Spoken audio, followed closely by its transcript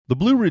The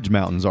Blue Ridge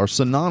Mountains are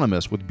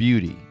synonymous with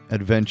beauty,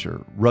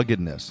 adventure,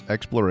 ruggedness,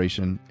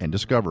 exploration, and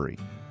discovery.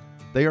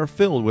 They are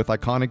filled with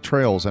iconic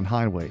trails and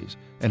highways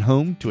and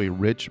home to a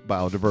rich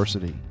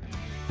biodiversity.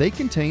 They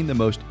contain the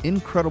most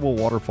incredible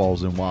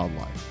waterfalls and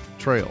wildlife,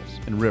 trails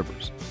and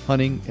rivers,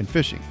 hunting and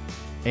fishing.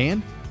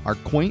 And our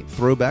quaint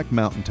throwback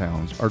mountain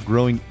towns are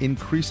growing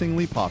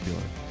increasingly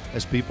popular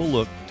as people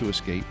look to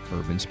escape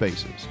urban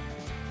spaces.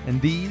 And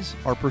these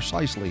are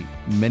precisely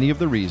many of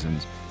the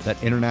reasons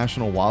that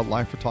international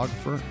wildlife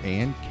photographer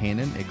and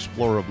Canon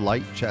Explorer of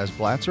Light Chaz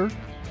Glatzer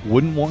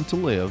wouldn't want to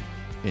live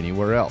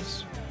anywhere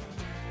else.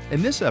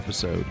 In this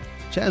episode,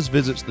 Chaz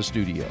visits the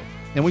studio,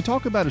 and we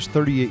talk about his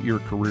 38-year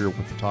career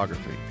with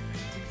photography,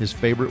 his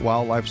favorite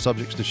wildlife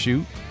subjects to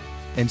shoot,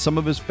 and some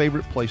of his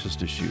favorite places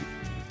to shoot.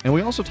 And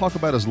we also talk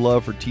about his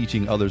love for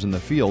teaching others in the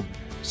field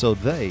so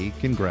they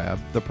can grab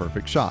the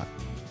perfect shot.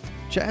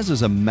 Chaz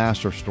is a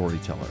master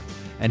storyteller,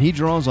 and he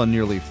draws on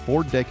nearly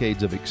 4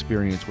 decades of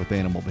experience with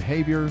animal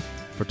behavior,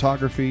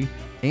 photography,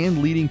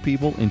 and leading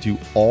people into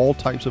all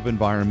types of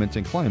environments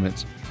and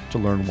climates to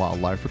learn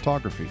wildlife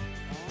photography.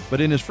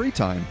 But in his free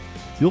time,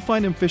 you'll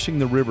find him fishing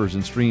the rivers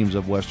and streams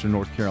of western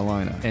North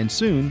Carolina, and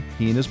soon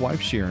he and his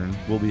wife Sharon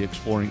will be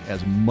exploring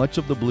as much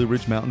of the Blue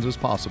Ridge Mountains as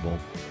possible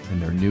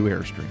in their new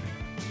Airstream.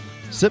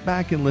 Sit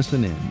back and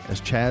listen in as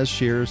Chaz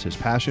shares his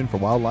passion for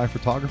wildlife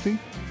photography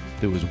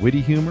through his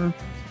witty humor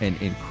and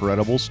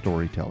incredible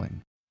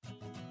storytelling.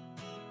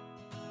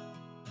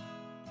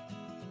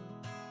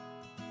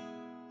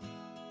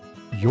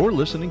 You're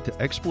listening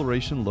to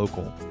Exploration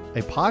Local,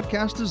 a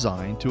podcast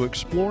designed to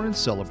explore and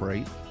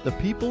celebrate the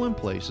people and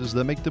places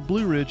that make the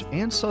Blue Ridge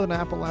and Southern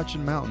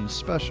Appalachian Mountains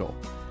special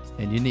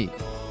and unique.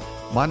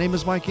 My name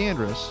is Mike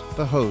Andrus,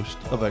 the host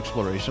of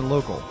Exploration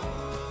Local.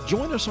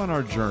 Join us on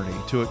our journey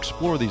to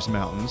explore these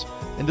mountains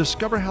and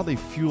discover how they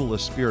fuel a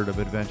spirit of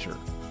adventure.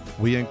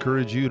 We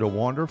encourage you to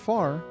wander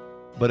far,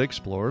 but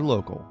explore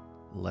local.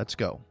 Let's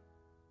go.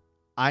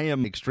 I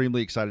am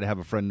extremely excited to have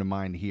a friend of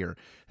mine here.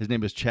 His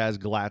name is Chaz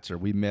Glatzer.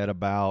 We met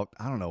about,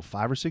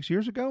 5 or 6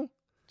 years ago?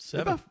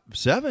 7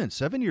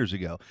 years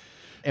ago.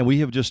 And we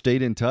have just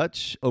stayed in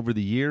touch over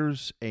the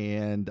years,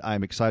 and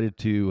I'm excited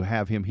to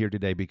have him here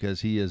today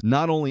because he is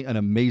not only an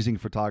amazing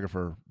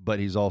photographer, but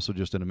he's also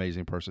just an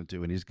amazing person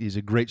too. And he's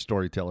a great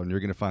storyteller, and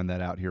you're going to find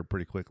that out here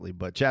pretty quickly.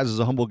 But Chaz is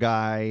a humble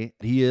guy.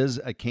 He is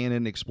a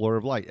Canon Explorer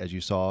of Light, as you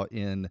saw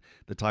in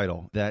the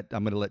title. That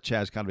I'm going to let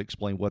Chaz kind of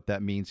explain what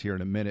that means here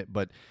in a minute.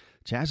 But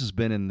Chaz has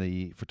been in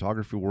the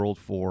photography world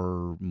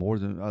for more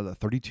than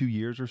 32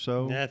 years or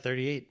so. Yeah,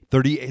 38.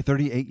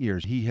 38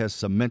 years. He has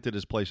cemented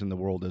his place in the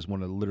world as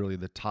one of literally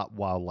the top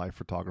wildlife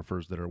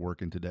photographers that are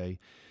working today.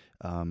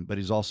 But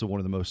he's also one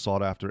of the most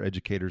sought-after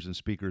educators and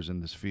speakers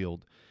in this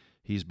field.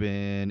 He's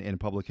been in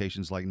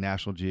publications like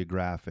National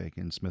Geographic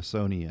and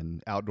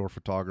Smithsonian, Outdoor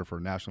Photographer,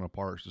 National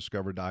Parks,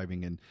 Discover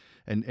Diving,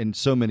 and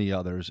so many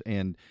others.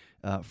 And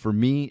for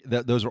me,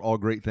 those are all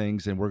great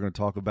things, and we're going to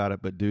talk about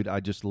it. But, dude, I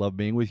just love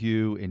being with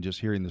you and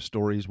just hearing the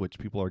stories, which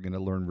people are going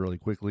to learn really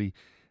quickly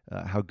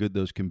how good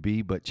those can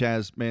be. But,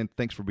 Chaz, man,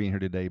 thanks for being here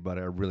today, but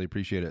I really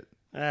appreciate it.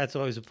 It's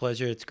always a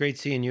pleasure. It's great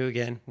seeing you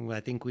again.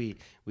 I think we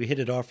hit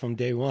it off from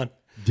day one.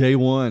 Day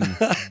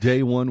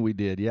one we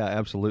did. Yeah,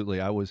 absolutely.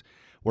 I was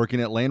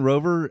working at Land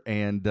Rover,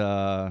 and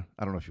I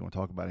don't know if you want to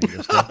talk about any of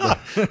this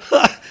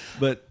stuff,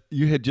 but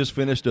you had just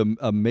finished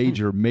a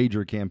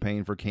major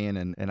campaign for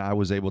Canon, and I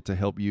was able to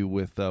help you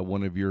with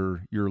one of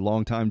your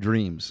longtime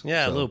dreams.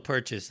 Yeah, so, a little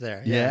purchase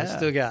there. Yeah, I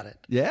still got it.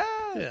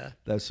 Yeah.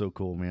 That's so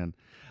cool, man.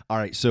 All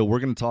right, so we're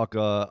going to talk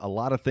a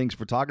lot of things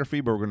photography,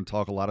 but we're going to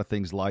talk a lot of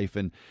things life.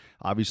 And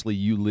obviously,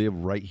 you live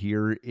right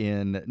here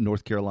in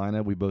North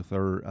Carolina. We both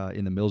are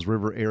in the Mills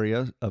River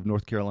area of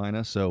North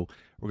Carolina, so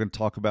we're going to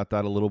talk about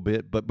that a little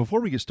bit. But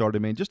before we get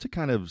started, man, just to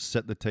kind of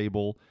set the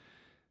table,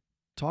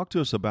 talk to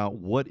us about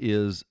what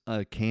is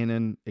a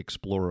Canon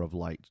Explorer of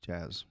Light,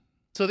 Chaz.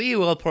 So the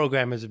EOL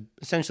program is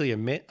essentially a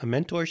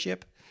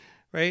mentorship,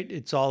 right?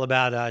 It's all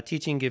about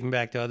teaching, giving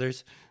back to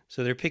others.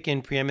 So they're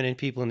picking preeminent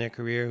people in their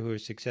career who are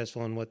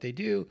successful in what they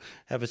do,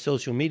 have a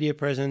social media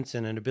presence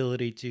and an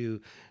ability to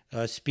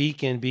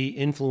speak and be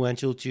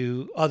influential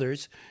to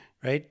others,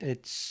 right?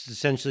 It's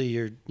essentially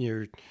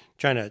you're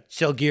trying to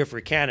sell gear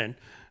for Canon,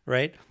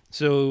 right?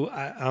 So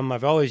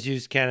I've always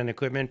used Canon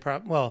equipment.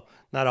 Well,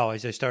 not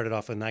always. I started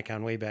off with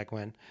Nikon way back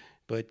when,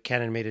 but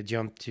Canon made a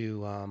jump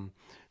to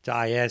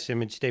IS,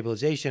 image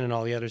stabilization, and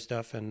all the other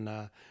stuff.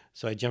 And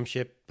so I jump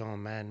ship. Oh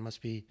man,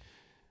 must be,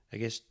 I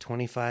guess,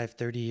 25,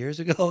 30 years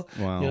ago,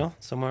 Wow.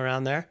 Somewhere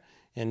around there,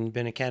 and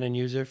been a Canon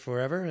user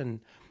forever.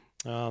 And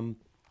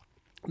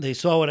they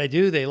saw what I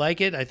do. They like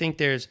it. I think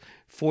there's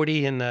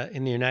 40 in the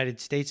United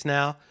States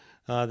now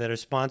that are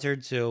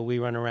sponsored. So we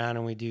run around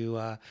and we do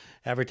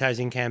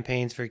advertising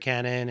campaigns for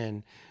Canon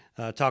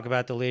and talk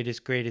about the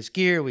latest, greatest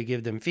gear. We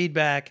give them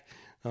feedback.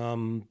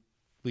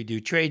 We do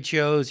trade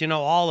shows,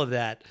 all of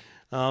that.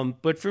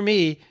 But for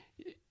me,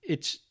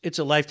 it's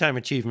a lifetime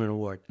achievement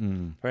award,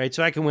 right?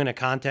 So I can win a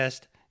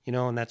contest,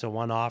 and that's a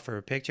one-off or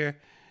a picture.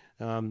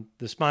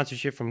 The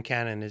sponsorship from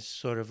Canon is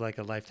sort of like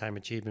a lifetime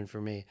achievement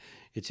for me.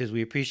 It says,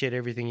 we appreciate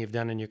everything you've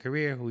done in your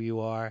career, who you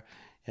are,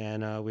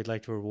 and we'd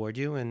like to reward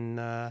you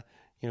and,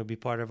 be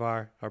part of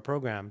our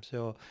program.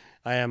 So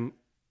I am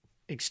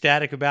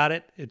ecstatic about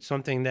it. It's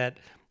something that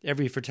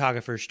every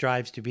photographer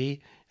strives to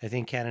be. I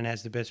think Canon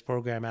has the best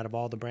program out of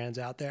all the brands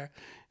out there.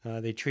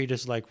 They treat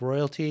us like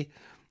royalty,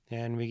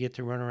 and we get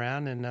to run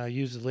around and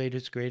use the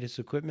latest, greatest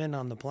equipment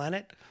on the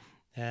planet,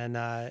 and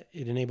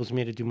it enables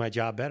me to do my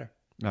job better.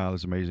 Oh,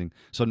 that's amazing.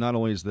 So not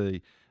only is the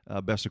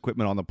best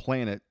equipment on the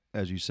planet,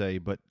 as you say,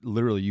 but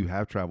literally you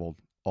have traveled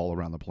all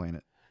around the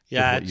planet.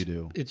 Yeah, what you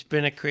do. It's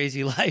been a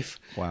crazy life.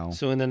 Wow.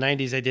 So in the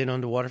 90s, I did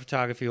underwater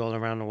photography all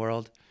around the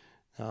world.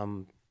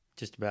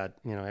 Just about,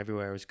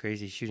 everywhere. I was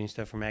crazy shooting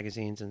stuff for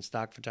magazines and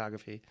stock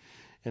photography.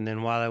 And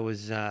then while I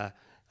was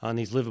on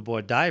these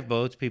liveaboard dive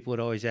boats, people would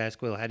always ask,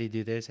 well, how do you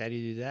do this? How do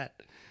you do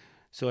that?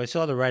 So I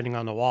saw the writing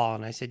on the wall,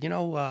 and I said,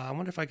 I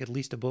wonder if I could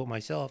lease a boat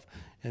myself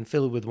and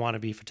fill it with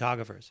wannabe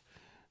photographers.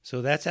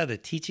 So that's how the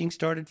teaching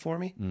started for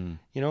me.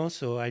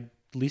 So I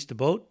leased a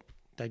boat.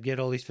 I'd get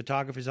all these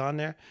photographers on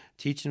there,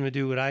 teach them to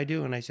do what I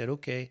do. And I said,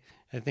 okay,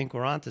 I think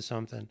we're onto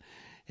something.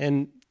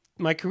 And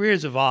my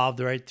career's evolved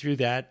right through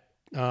that.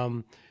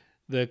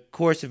 The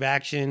course of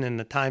action and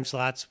the time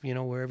slots,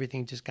 where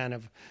everything just kind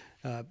of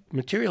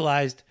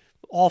materialized,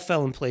 all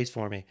fell in place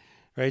for me,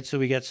 right? So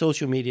we got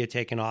social media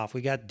taken off.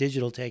 We got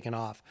digital taken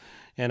off.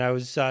 And I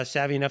was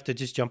savvy enough to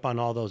just jump on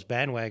all those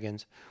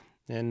bandwagons.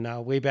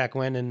 And way back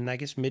when, in I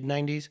guess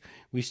mid-90s,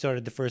 we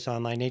started the first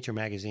online nature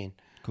magazine.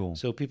 Cool.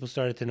 So people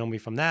started to know me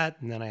from that,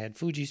 and then I had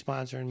Fuji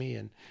sponsoring me,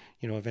 and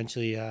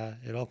eventually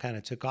it all kind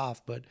of took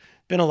off. But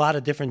been a lot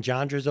of different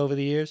genres over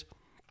the years.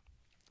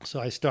 So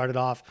I started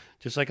off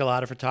just like a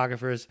lot of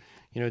photographers,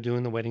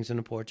 doing the weddings and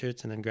the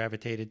portraits, and then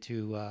gravitated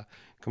to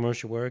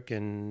commercial work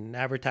and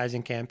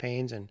advertising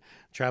campaigns and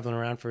traveling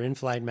around for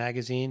In-Flight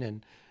magazine.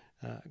 And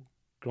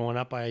growing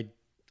up, I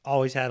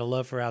always had a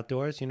love for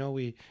outdoors.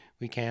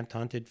 We camped,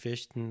 hunted,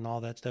 fished, and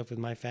all that stuff with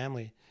my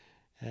family.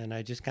 And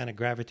I just kind of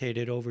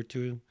gravitated over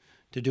to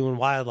doing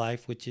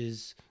wildlife, which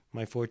is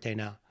my forte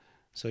now.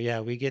 So yeah,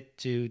 we get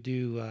to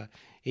do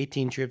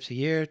 18 trips a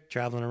year,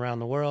 traveling around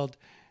the world,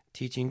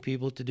 teaching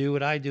people to do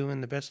what I do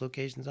in the best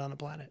locations on the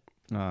planet.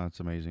 Oh, that's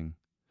amazing.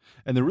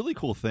 And the really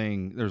cool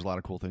thing, there's a lot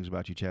of cool things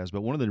about you, Chaz,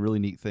 but one of the really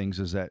neat things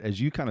is that as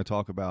you kind of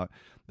talk about,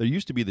 there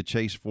used to be the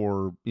chase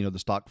for, the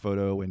stock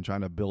photo and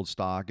trying to build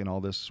stock and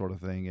all this sort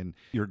of thing. And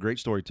you're a great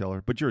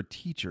storyteller, but you're a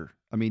teacher.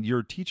 I mean, you're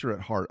a teacher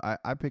at heart.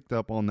 I picked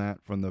up on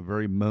that from the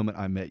very moment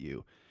I met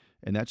you.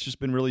 And that's just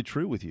been really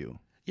true with you.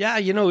 Yeah,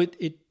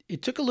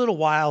 it took a little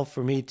while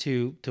for me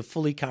to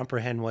fully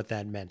comprehend what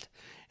that meant.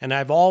 And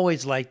I've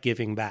always liked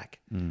giving back,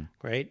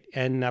 right?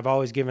 And I've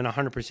always given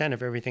 100%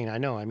 of everything I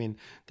know. I mean,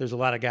 there's a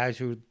lot of guys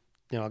who,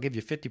 I'll give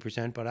you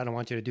 50%, but I don't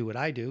want you to do what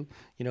I do.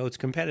 It's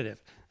competitive.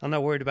 I'm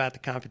not worried about the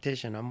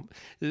competition.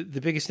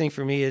 The biggest thing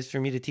for me is for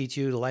me to teach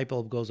you, the light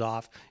bulb goes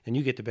off, and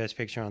you get the best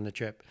picture on the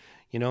trip.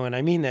 And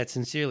I mean that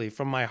sincerely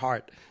from my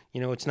heart.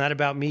 It's not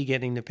about me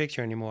getting the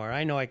picture anymore.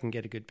 I know I can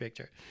get a good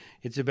picture.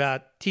 It's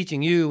about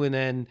teaching you, and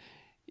then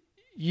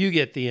you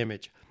get the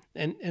image.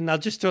 And I'll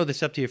just throw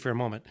this up to you for a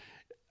moment.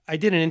 I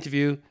did an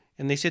interview,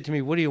 and they said to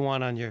me, "What do you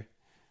want on your,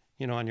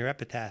 on your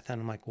epitaph?" And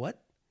I'm like, "What?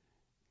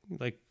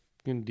 Like,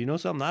 do you know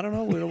something I don't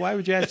know? Why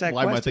would you ask that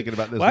Why question? am I thinking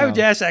about this Why now? would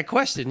you ask that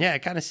question?" Yeah,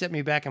 it kind of set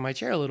me back in my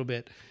chair a little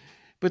bit.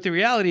 But the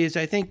reality is,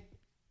 I think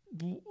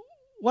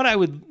what I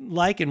would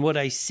like and what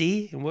I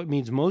see and what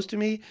means most to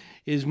me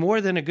is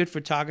more than a good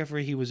photographer,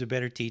 he was a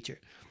better teacher.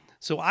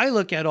 So I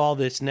look at all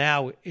this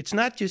now, it's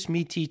not just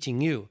me teaching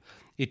you,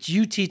 it's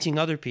you teaching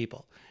other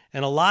people.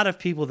 And a lot of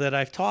people that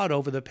I've taught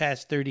over the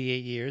past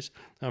 38 years,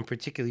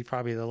 particularly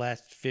probably the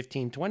last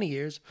 15, 20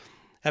 years,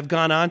 have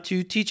gone on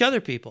to teach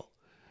other people,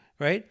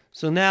 right?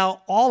 So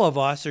now all of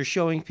us are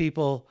showing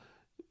people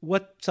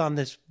what's on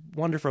this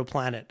wonderful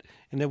planet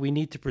and that we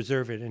need to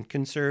preserve it and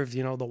conserve,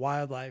 the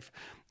wildlife,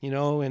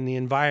 and the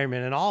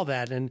environment and all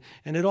that. And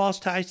it all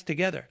ties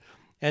together.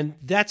 And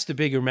that's the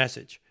bigger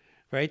message,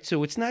 right?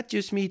 So it's not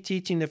just me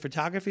teaching the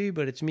photography,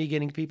 but it's me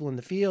getting people in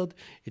the field.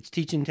 It's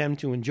teaching them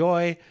to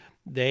enjoy.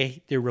 They're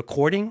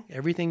recording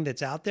everything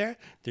that's out there.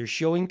 They're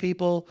showing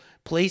people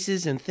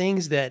places and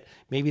things that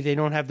maybe they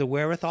don't have the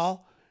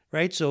wherewithal,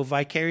 right? So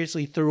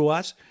vicariously through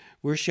us,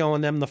 we're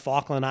showing them the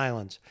Falkland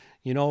Islands,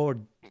 or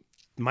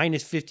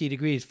minus 50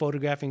 degrees,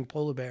 photographing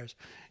polar bears,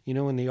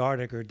 in the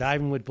Arctic, or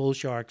diving with bull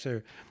sharks,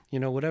 or,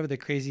 whatever the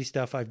crazy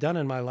stuff I've done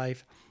in my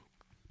life.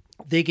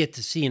 They get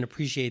to see and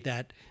appreciate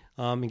that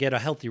and get a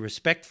healthy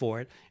respect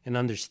for it and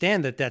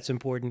understand that that's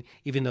important,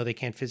 even though they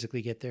can't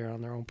physically get there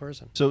on their own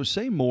person. So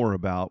say more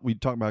about, we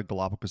talked about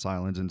Galapagos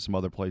Islands and some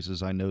other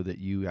places. I know that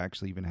you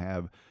actually even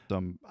have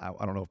some, I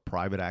don't know if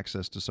private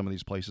access to some of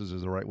these places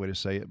is the right way to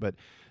say it, but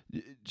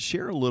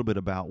share a little bit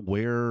about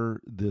where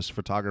this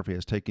photography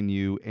has taken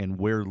you and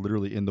where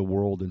literally in the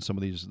world in some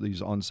of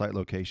these on-site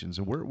locations.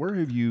 And where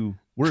have you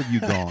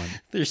gone?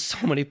 There's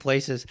so many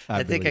places.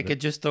 I think I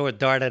could just throw a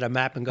dart at a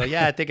map and go,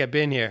 yeah, I think I've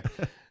been here.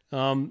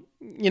 When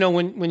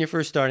you're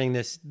first starting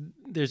this,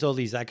 there's all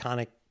these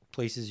iconic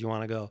places you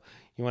want to go.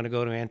 You want to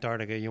go to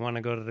Antarctica. You want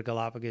to go to the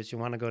Galapagos. You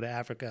want to go to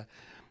Africa.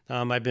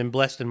 I've been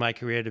blessed in my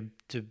career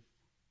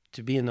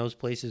to be in those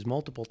places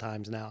multiple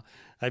times now.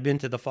 I've been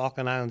to the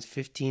Falkland Islands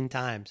 15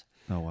 times.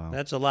 Oh, wow.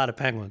 That's a lot of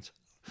penguins.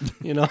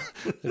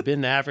 I've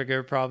been to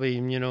Africa probably,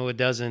 a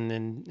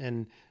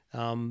dozen.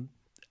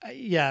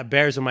 Yeah,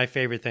 bears are my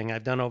favorite thing.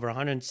 I've done over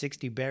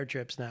 160 bear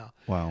trips now.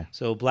 Wow.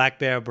 So black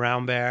bear,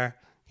 brown bear,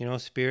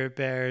 spirit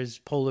bears,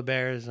 polar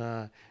bears,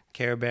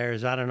 care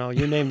bears. I don't know.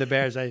 You name the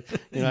bears. I've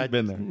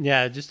been there.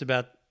 Yeah, just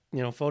about,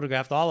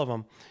 photographed all of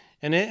them.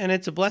 And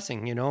it's a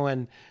blessing,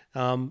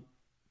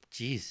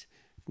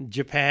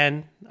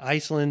 Japan,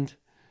 Iceland,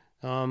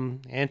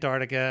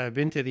 Antarctica. I've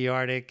been to the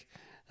Arctic.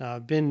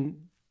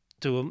 Been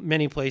to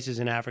many places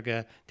in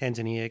Africa,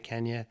 Tanzania,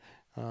 Kenya,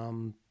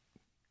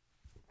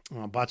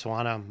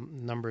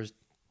 Botswana. Numbers,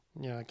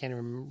 I can't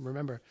even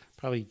remember.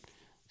 Probably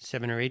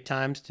 7 or 8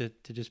 times to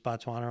just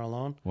Botswana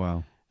alone.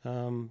 Wow.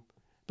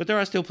 But there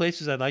are still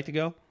places I'd like to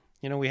go.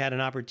 We had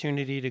an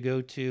opportunity to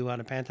go to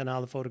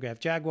Pantanal to photograph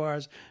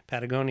jaguars,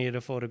 Patagonia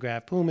to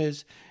photograph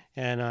pumas,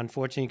 and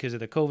unfortunately, because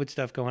of the COVID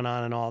stuff going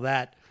on and all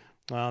that,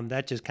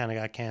 that just kind of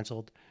got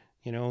canceled.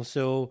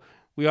 So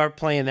we are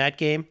playing that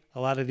game.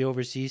 A lot of the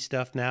overseas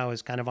stuff now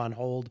is kind of on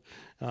hold.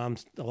 A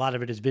lot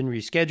of it has been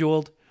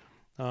rescheduled.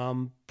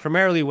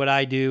 Primarily, what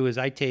I do is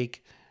I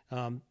take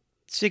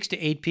 6 to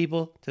 8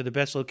 people to the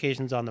best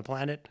locations on the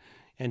planet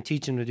and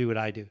teach them to do what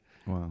I do.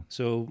 Wow.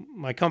 So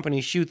my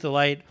company, Shoot the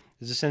Light,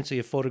 is essentially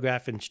a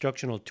photograph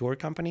instructional tour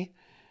company.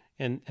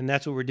 And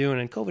that's what we're doing.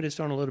 And COVID has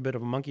thrown a little bit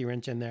of a monkey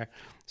wrench in there.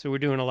 So we're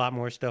doing a lot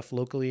more stuff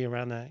locally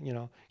around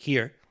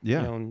here,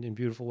 in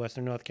beautiful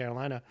Western North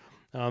Carolina.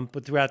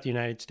 But throughout the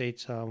United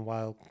States,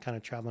 while kind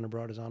of traveling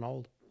abroad is on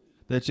hold.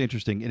 That's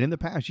interesting. And in the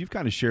past, you've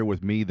kind of shared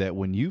with me that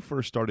when you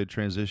first started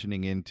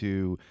transitioning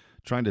into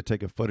trying to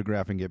take a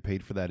photograph and get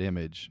paid for that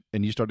image,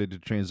 and you started to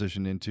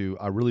transition into,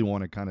 I really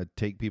want to kind of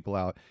take people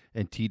out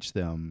and teach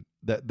them,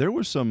 that there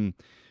was some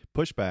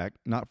pushback,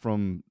 not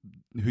from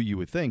who you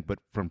would think, but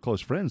from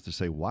close friends to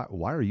say, why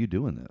are you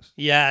doing this?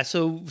 Yeah.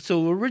 So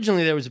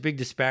originally there was a big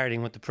disparity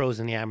in what the pros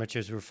and the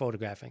amateurs were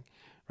photographing,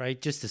 right?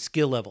 Just the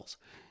skill levels.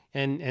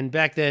 And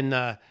back then,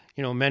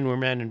 men were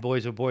men and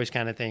boys were boys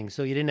kind of thing.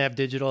 So you didn't have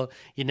digital,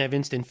 you didn't have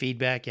instant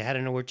feedback. You had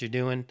to know what you're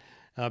doing.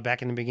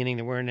 Back in the beginning,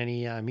 there weren't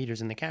any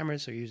meters in the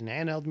cameras, so you're using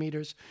handheld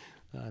meters.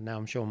 Now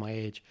I'm showing my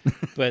age,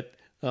 but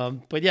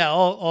yeah,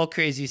 all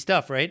crazy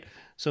stuff, right?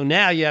 So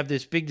now you have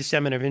this big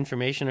dissemination of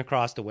information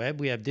across the web.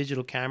 We have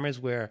digital cameras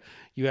where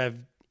you have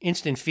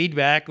instant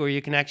feedback, or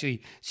you can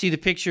actually see the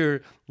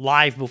picture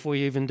live before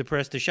you even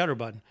depress the shutter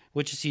button,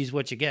 which sees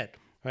what you get,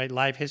 right?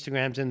 Live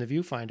histograms in the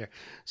viewfinder.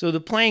 So the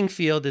playing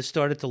field has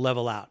started to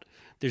level out.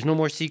 There's no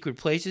more secret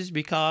places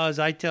because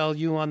I tell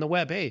you on the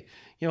web, hey,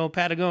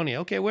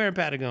 Patagonia. Okay, we're in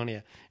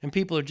Patagonia. And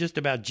people are just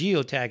about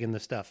geotagging the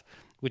stuff,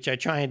 which I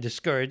try and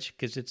discourage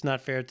because it's not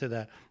fair to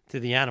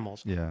the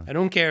animals. Yeah. I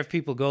don't care if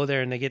people go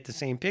there and they get the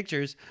same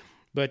pictures,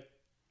 but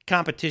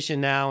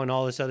competition now and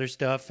all this other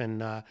stuff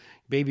and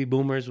baby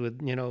boomers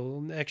with,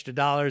 extra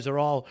dollars are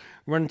all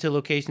running to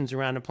locations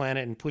around the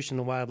planet and pushing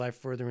the wildlife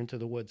further into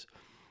the woods.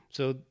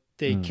 So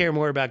they care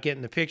more about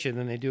getting the picture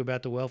than they do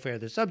about the welfare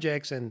of the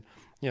subjects. And,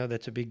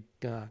 that's a big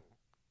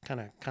kind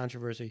of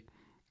controversy.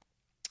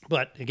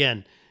 But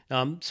again,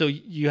 so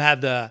you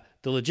have the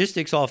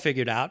logistics all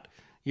figured out.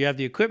 You have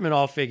the equipment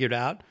all figured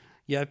out.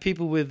 You have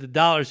people with the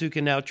dollars who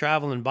can now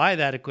travel and buy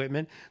that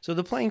equipment. So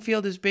the playing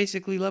field is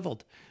basically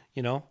leveled,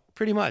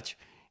 pretty much.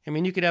 I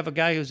mean, you could have a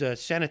guy who's a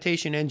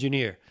sanitation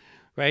engineer,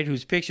 right,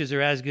 whose pictures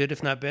are as good,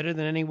 if not better,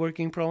 than any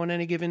working pro on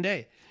any given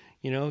day.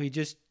 He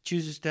just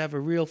chooses to have a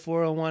real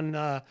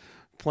 401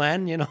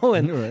 plan, and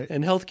Right.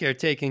 and healthcare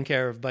taken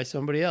care of by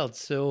somebody else.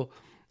 So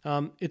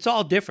it's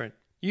all different.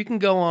 You can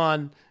go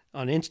on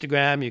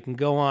Instagram, you can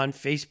go on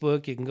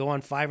Facebook, you can go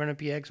on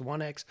 500px,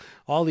 1x,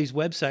 all these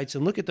websites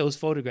and look at those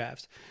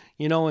photographs,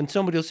 and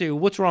somebody will say, well,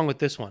 what's wrong with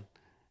this one?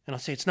 And I'll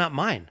say, it's not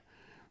mine.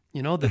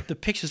 The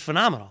picture's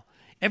phenomenal.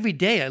 Every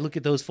day I look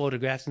at those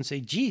photographs and say,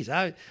 geez,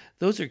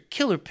 those are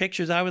killer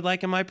pictures I would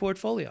like in my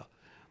portfolio.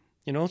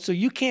 So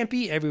you can't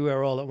be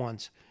everywhere all at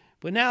once.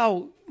 But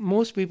now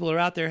most people are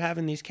out there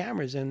having these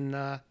cameras and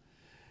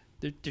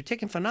they're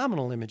taking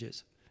phenomenal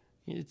images.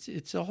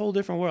 It's a whole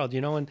different world,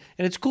 and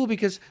it's cool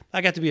because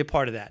I got to be a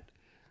part of that.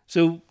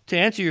 So to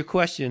answer your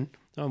question,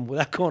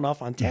 without going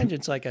off on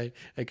tangents like I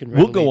can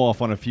readily... We'll go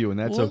off on a few, and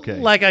that's okay.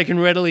 Like I can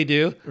readily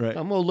do. Right.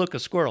 I'm going to look a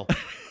squirrel.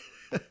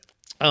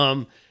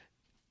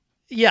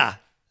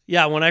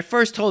 Yeah, when I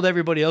first told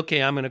everybody,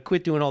 okay, I'm going to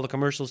quit doing all the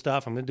commercial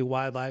stuff, I'm going to do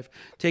wildlife,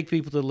 take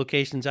people to the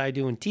locations I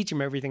do and teach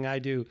them everything I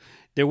do,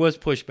 there was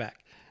pushback.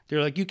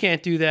 They're like, you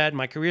can't do that.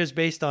 My career's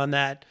based on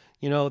that.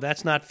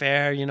 That's not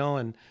fair,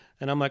 and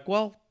I'm like,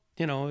 well,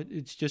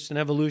 it's just an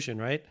evolution,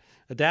 right?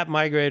 Adapt,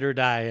 migrate, or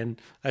die.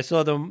 And I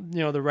saw the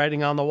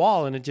writing on the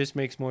wall, and it just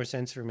makes more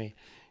sense for me.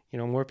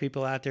 More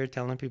people out there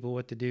telling people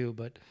what to do.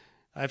 But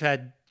I've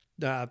had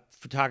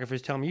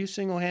photographers tell me, you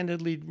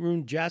single-handedly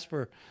ruined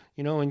Jasper,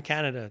 in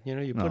Canada.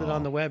 You put it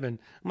on the web, and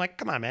I'm like,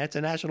 come on, man, it's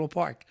a national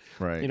park.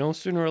 Right.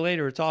 Sooner or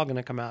later, it's all going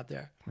to come out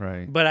there.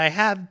 Right. But I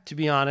have, to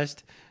be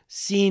honest,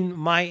 seen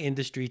my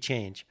industry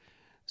change.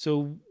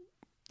 So,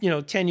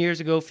 10 years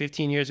ago,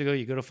 15 years ago,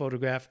 you go to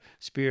photograph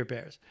spirit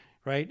bears,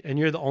 right? And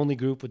you're the only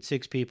group with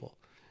 6 people.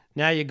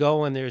 Now you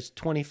go and there's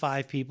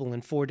 25 people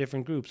in 4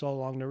 different groups all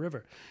along the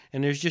river.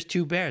 And there's just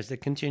 2 bears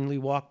that continually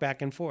walk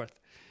back and forth.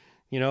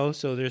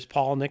 So there's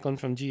Paul Nicklin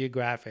from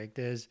Geographic.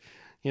 There's,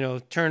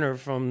 Turner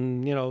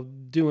from,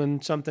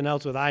 doing something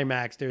else with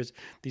IMAX. There's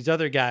these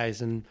other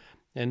guys and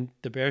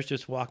the bear's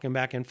just walking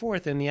back and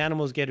forth and the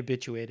animals get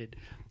habituated,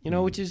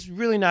 which is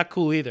really not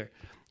cool either.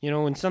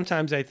 And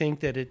sometimes I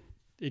think that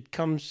it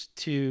comes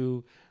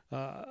to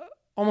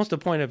almost a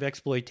point of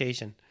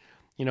exploitation,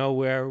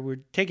 where we're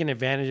taking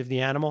advantage of the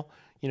animal,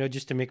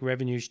 just to make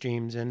revenue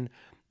streams. And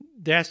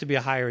there has to be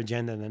a higher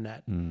agenda than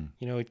that.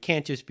 It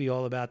can't just be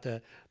all about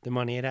the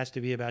money. It has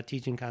to be about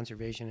teaching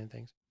conservation and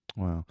things.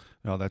 Wow.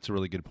 No, that's a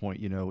really good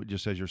point.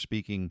 Just as you're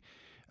speaking,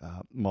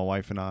 my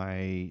wife and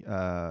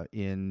I,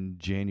 in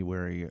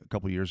January, a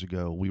couple of years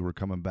ago, we were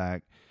coming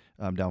back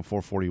down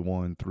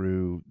 441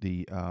 through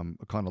the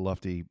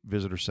Econo-Lufty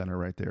Visitor Center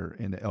right there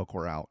in the Elk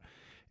Route.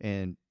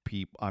 And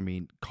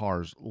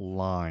cars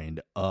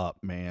lined up,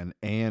 man,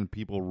 and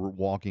people were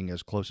walking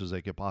as close as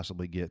they could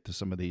possibly get to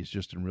some of these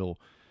just in real,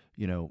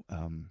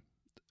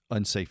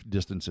 unsafe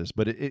distances.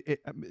 But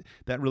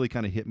that really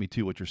kind of hit me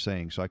too, what you're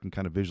saying. So I can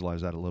kind of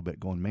visualize that a little bit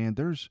going, man,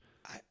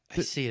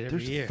 I see it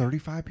every year. There's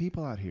 35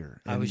 people out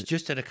here. I was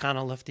just at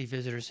Econo-Lufty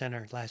Visitor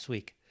Center last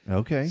week.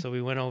 Okay. So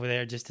we went over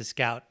there just to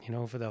scout,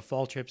 for the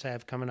fall trips I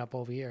have coming up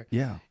over here.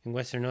 Yeah. In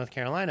Western North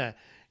Carolina.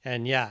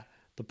 And yeah,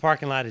 the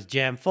parking lot is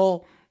jam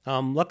full.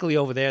 Luckily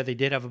over there, they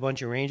did have a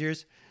bunch of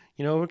rangers.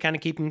 We're kind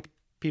of keeping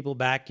people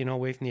back,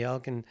 away from the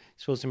elk and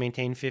supposed to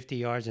maintain 50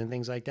 yards and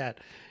things like that.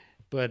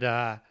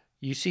 But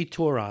you see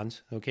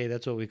Taurons, okay?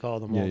 That's what we call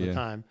them all the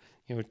time.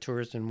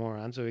 Tourists and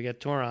morons. So we got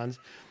Taurons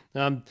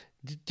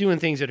doing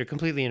things that are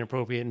completely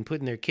inappropriate and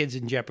putting their kids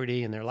in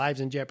jeopardy and their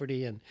lives in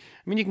jeopardy. And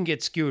you can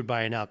get skewered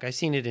by an elk. I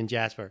seen it in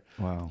Jasper.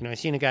 Wow. I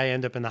seen a guy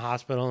end up in the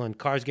hospital and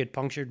cars get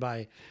punctured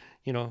by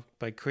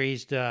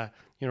crazed,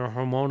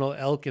 hormonal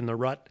elk in the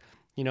rut,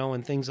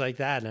 and things like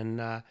that.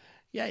 And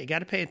you got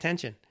to pay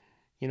attention.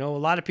 A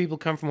lot of people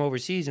come from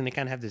overseas and they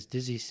kind of have this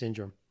dizzy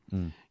syndrome,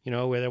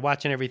 where they're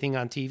watching everything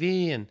on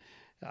TV and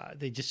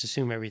they just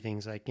assume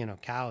everything's like,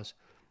 cows.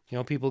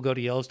 People go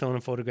to Yellowstone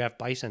and photograph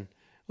bison.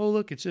 Oh,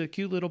 look, it's a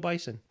cute little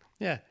bison.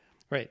 Yeah,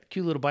 right.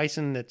 Cute little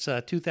bison that's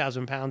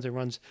 2,000 pounds that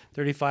runs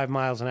 35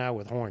 miles an hour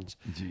with horns.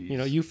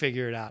 Jeez. You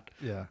figure it out.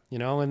 Yeah.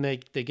 And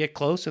they get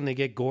close and they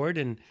get gored.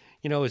 And,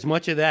 as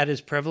much of that is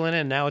prevalent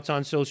and now it's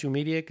on social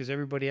media because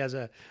everybody has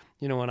an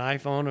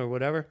iPhone or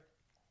whatever,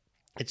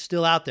 it's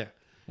still out there.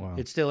 Wow.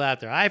 It's still out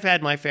there. I've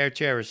had my fair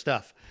share of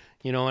stuff,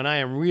 and I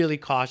am really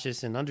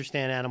cautious and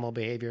understand animal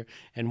behavior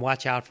and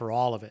watch out for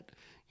all of it.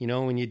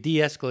 When you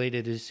de-escalate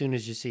it as soon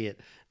as you see it,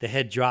 the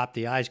head drop,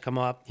 the eyes come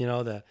up,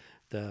 the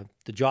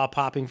jaw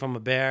popping from a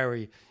bear,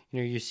 or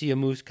you see a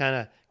moose kind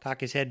of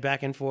cock his head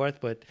back and forth.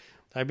 But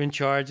I've been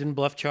charged and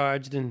bluff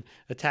charged and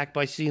attacked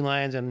by sea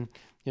lions and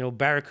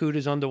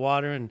barracudas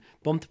underwater and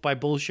bumped by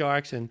bull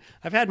sharks, and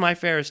I've had my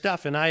fair of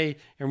stuff, and I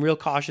am real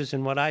cautious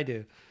in what I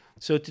do.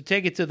 So to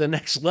take it to the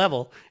next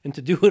level and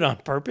to do it on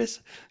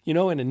purpose,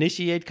 and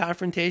initiate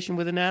confrontation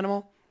with an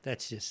animal,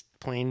 that's just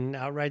plain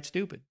outright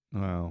stupid.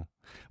 Wow.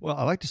 Well,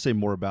 I'd like to say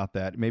more about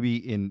that, maybe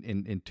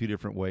in 2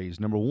 different ways.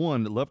 Number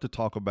one, I'd love to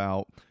talk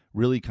about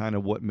really kind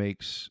of what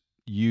makes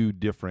you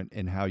different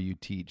in how you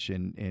teach,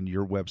 and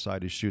your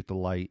website is Shoot the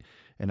Light,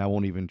 and I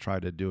won't even try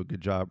to do a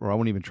good job, or I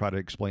won't even try to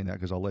explain that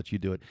because I'll let you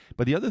do it.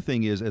 But the other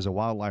thing is, as a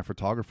wildlife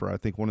photographer, I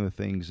think one of the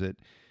things that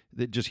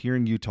just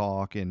hearing you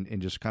talk and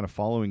just kind of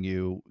following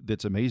you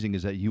that's amazing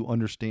is that you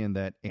understand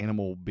that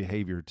animal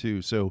behavior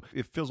too. So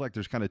it feels like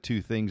there's kind of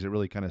 2 things that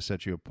really kind of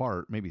set you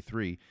apart, maybe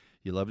 3.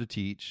 You love to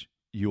teach,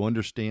 you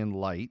understand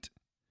light,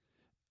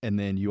 and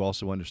then you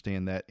also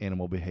understand that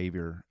animal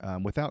behavior.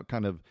 Without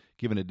kind of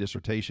giving a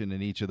dissertation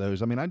in each of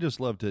those, I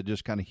just love to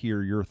just kind of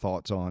hear your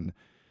thoughts on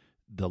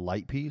the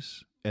light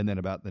piece and then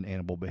about the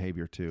animal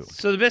behavior too.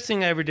 So the best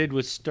thing I ever did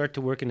was start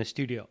to work in a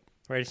studio,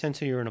 right?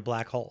 Essentially, you're in a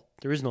black hole.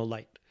 There is no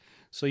light.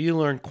 So you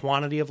learn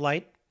quantity of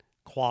light,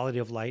 quality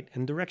of light,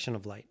 and direction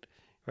of light,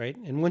 right?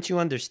 And once you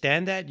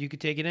understand that, you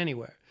could take it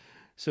anywhere.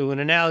 So an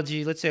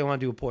analogy, let's say I want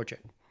to do a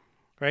portrait,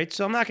 right?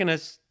 So I'm not going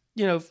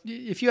to,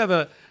 if you have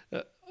an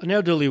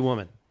elderly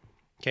woman,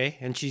 okay,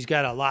 and she's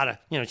got a lot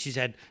of, she's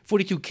had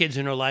 42 kids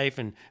in her life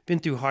and been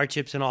through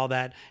hardships and all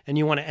that, and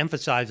you want to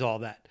emphasize all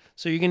that.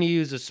 So you're going to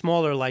use a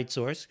smaller light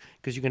source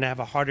because you're going to have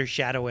a harder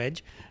shadow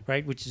edge,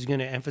 right, which is going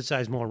to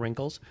emphasize more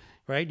wrinkles,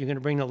 right? You're going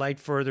to bring the light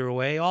further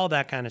away, all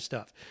that kind of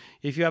stuff.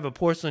 If you have a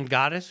porcelain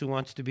goddess who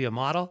wants to be a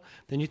model,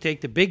 then you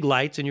take the big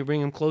lights and you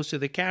bring them close to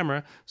the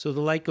camera so the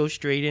light goes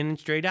straight in and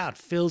straight out,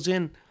 fills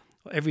in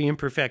every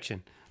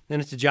imperfection. Then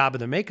it's the job of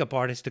the makeup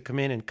artist to come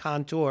in and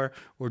contour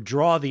or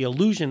draw the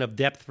illusion of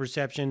depth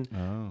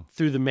perception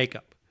through the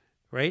makeup,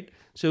 right?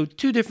 So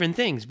two different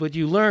things, but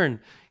you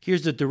learn,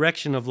 here's the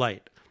direction of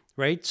light,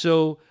 right?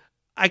 So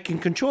I can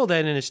control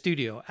that in a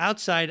studio.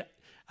 Outside,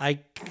 I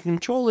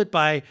control it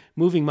by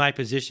moving my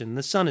position.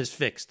 The sun is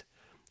fixed,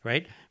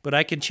 right? But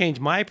I can change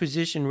my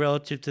position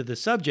relative to the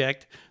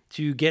subject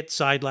to get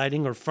side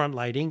lighting or front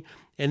lighting,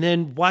 and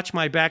then watch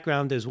my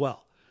background as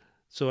well.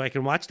 So I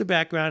can watch the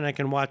background and I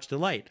can watch the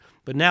light.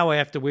 But now I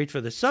have to wait for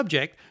the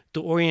subject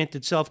to orient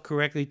itself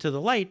correctly to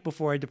the light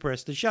before I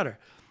depress the shutter.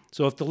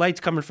 So if the light's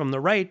coming from the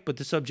right, but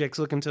the subject's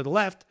looking to the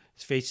left,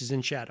 his face is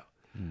in shadow.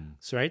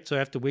 So, right? So I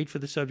have to wait for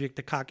the subject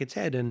to cock its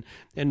head.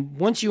 And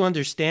once you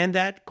understand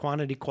that,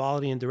 quantity,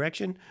 quality, and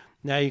direction,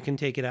 now you can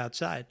take it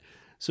outside.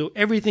 So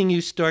everything you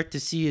start to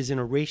see is in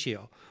a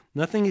ratio.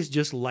 Nothing is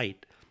just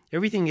light.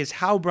 Everything is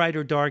how bright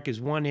or dark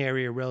is one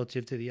area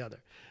relative to the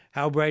other.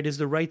 How bright is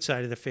the right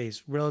side of the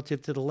face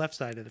relative to the left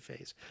side of the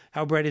face?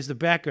 How bright is the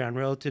background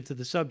relative to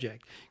the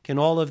subject? Can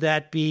all of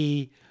that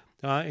be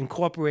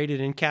incorporated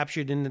and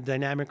captured in the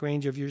dynamic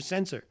range of your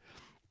sensor?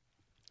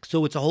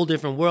 So it's a whole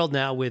different world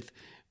now with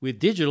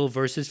digital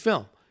versus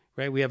film,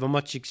 right? We have a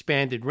much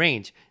expanded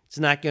range. It's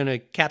not going to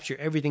capture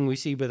everything we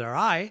see with our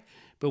eye,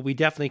 but we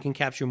definitely can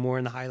capture more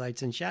in the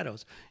highlights and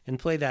shadows and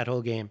play that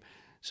whole game.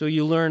 So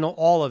you learn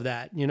all of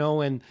that,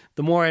 and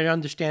the more I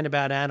understand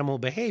about animal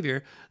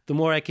behavior, the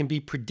more I can be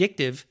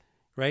predictive,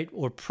 right,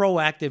 or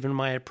proactive in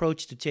my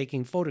approach to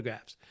taking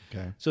photographs.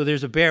 Okay. So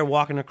there's a bear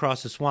walking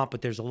across the swamp,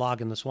 but there's a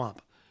log in the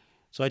swamp.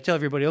 So I tell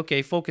everybody,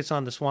 okay, focus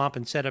on the swamp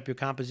and set up your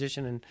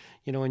composition and,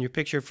 and your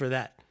picture for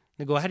that.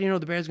 They go, how do you know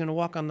the bear's going to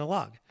walk on the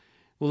log?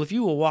 Well, if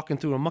you were walking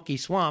through a mucky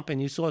swamp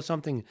and you saw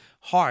something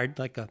hard,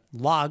 like a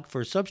log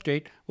for a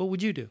substrate, what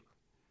would you do?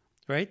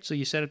 Right? So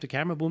you set up the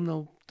camera,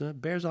 boom, the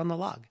bear's on the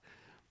log.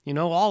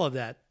 All of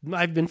that.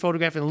 I've been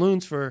photographing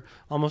loons for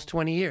almost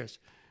 20 years.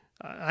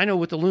 I know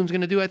what the loon's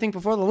going to do, I think,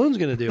 before the loon's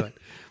going to do it.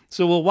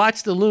 So we'll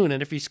watch the loon,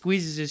 and if he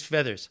squeezes his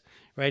feathers,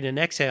 right, and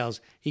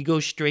exhales, he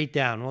goes straight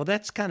down. Well,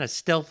 that's kind of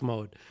stealth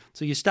mode.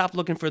 So you stop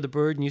looking for the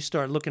bird, and you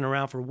start looking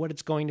around for what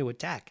it's going to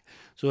attack.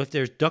 So if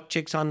there's duck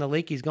chicks on the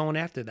lake, he's going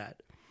after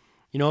that.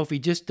 If he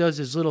just does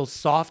his little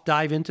soft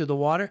dive into the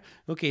water,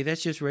 okay,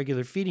 that's just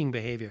regular feeding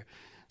behavior.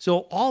 So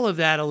all of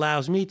that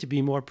allows me to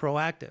be more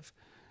proactive.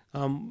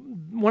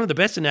 One of the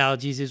best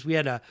analogies is we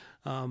had a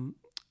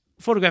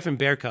photographing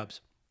bear cubs.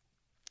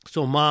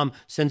 So mom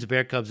sends the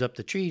bear cubs up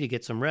the tree to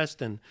get some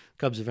rest, and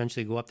cubs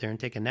eventually go up there and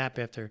take a nap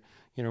after,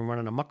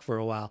 running amok for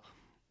a while.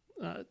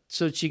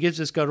 So she gives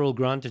this guttural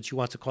grunt and she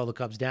wants to call the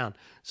cubs down.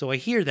 So I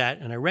hear that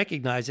and I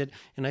recognize it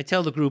and I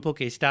tell the group,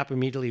 okay, stop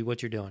immediately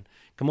what you're doing.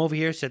 Come over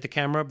here, set the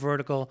camera up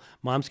vertical.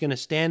 Mom's going to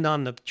stand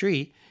on the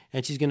tree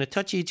and she's going to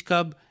touch each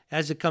cub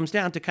as it comes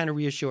down to kind of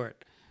reassure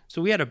it.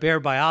 So we had a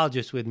bear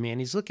biologist with me and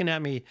he's looking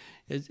at me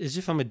as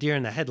if I'm a deer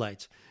in the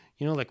headlights.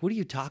 Like, what are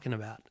you talking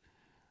about?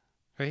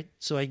 Right?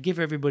 So I give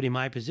everybody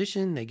my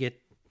position. They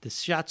get the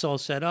shots all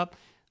set up.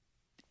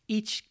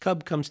 Each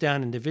cub comes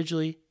down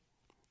individually.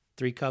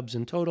 3 cubs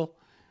in total.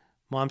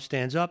 Mom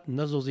stands up,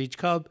 nuzzles each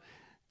cub.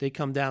 They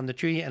come down the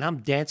tree, and I'm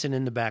dancing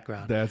in the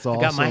background. That's awesome.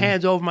 I got my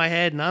hands over my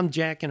head, and I'm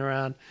jacking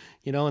around,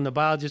 and the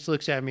biologist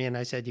looks at me, and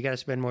I said, you got to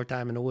spend more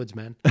time in the woods,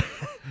 man.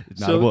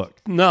 Not a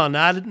book. No,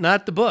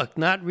 not the book,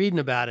 not reading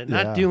about it,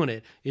 not doing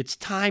it. It's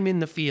time in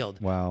the field.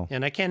 Wow.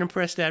 And I can't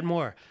impress that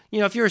more.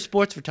 If you're a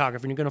sports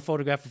photographer and you're going to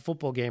photograph a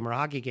football game or a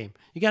hockey game,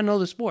 you got to know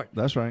the sport.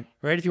 That's right.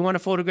 Right? If you want to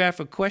photograph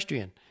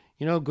equestrian,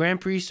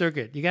 Grand Prix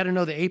circuit, you got to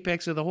know the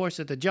apex of the horse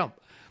at the jump.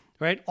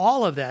 Right?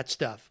 All of that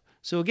stuff.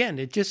 So again,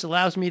 it just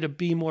allows me to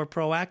be more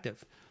proactive.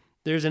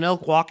 There's an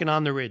elk walking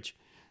on the ridge,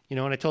 and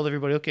I told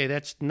everybody, okay,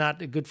 that's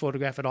not a good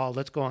photograph at all.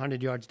 Let's go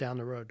 100 yards down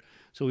the road.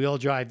 So we all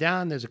drive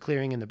down. There's a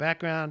clearing in the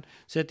background.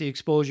 Set the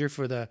exposure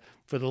for the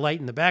light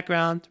in the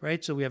background,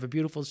 right? So we have a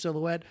beautiful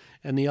silhouette,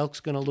 and the elk's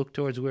going to look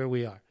towards where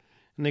we are.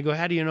 And they go,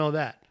 how do you know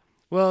that?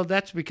 Well,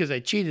 that's because I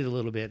cheated a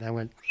little bit. And I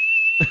went,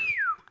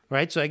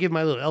 right? So I give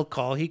my little elk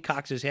call. He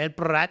cocks his head.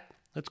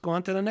 Let's go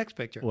on to the next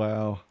picture.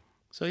 Wow.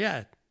 So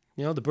yeah.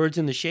 The bird's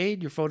in the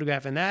shade. You're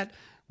photographing that.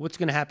 What's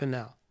going to happen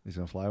now? He's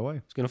going to fly away.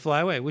 It's going to fly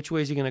away. Which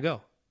way is he going to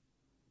go?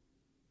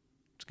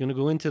 It's going to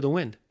go into the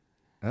wind,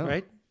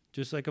 right?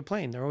 Just like a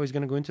plane. They're always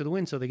going to go into the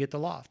wind so they get the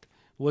loft.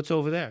 What's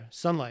over there?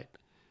 Sunlight.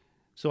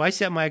 So I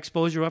set my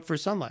exposure up for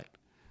sunlight.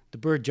 The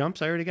bird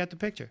jumps. I already got the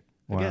picture.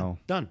 Again, wow.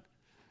 Done.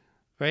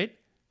 Right?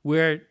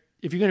 Where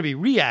if you're going to be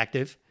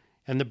reactive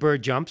and the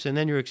bird jumps and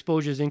then your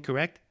exposure is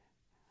incorrect,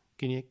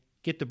 can you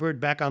get the bird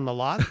back on the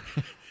lot?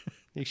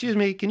 Excuse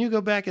me, can you go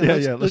back and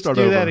let's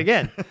do that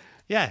again?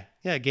 Yeah,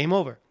 game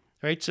over.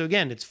 Right? So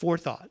again, it's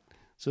forethought.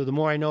 So the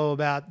more I know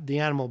about the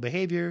animal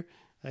behavior,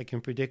 I can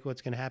predict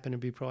what's going to happen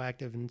and be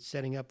proactive in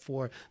setting up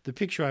for the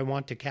picture I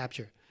want to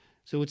capture.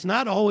 So it's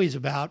not always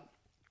about,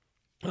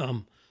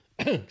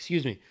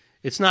 excuse me,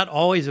 it's not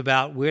always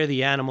about where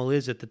the animal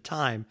is at the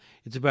time.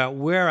 It's about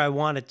where I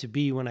want it to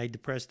be when I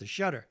depress the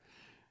shutter,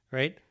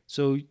 right?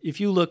 So if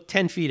you look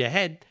 10 feet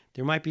ahead,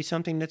 there might be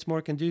something that's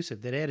more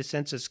conducive, that add a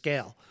sense of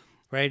scale.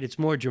 Right? It's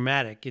more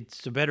dramatic.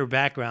 It's a better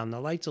background. The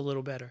light's a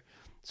little better.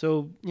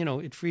 So,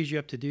 it frees you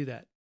up to do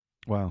that.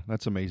 Wow,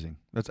 that's amazing.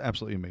 That's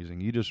absolutely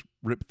amazing. You just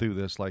rip through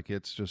this like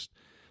it's just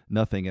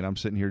nothing, and I'm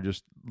sitting here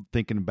just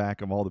thinking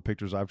back of all the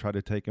pictures I've tried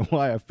to take and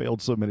why I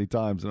failed so many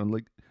times, and I'm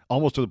like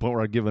almost to the point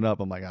where I've given up.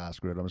 I'm like,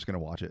 screw it, I'm just going to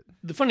watch it.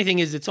 The funny thing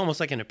is, it's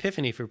almost like an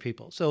epiphany for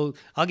people. So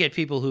I'll get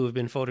people who have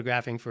been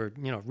photographing for,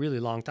 a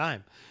really long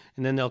time,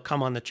 and then they'll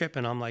come on the trip,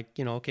 and I'm like,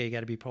 okay, you got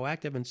to be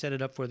proactive and set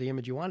it up for the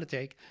image you want to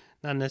take,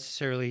 not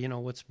necessarily,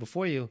 what's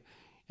before you.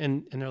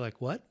 And they're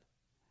like, what?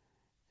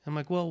 I'm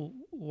like, well,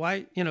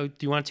 why, do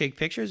you want to take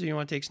pictures or do you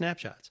want to take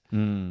snapshots?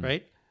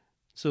 Right?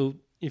 So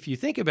if you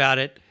think about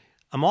it,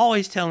 I'm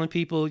always telling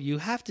people you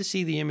have to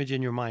see the image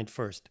in your mind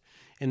first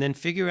and then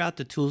figure out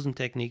the tools and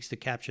techniques to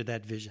capture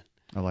that vision.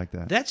 I like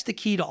that. That's the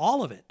key to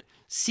all of it.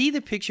 See the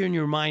picture in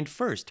your mind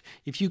first.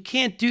 If you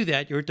can't do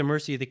that, you're at the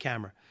mercy of the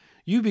camera.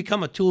 You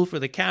become a tool for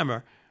the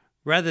camera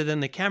rather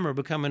than the camera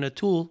becoming a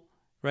tool,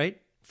 right,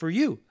 for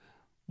you.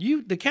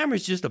 The camera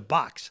is just a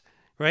box.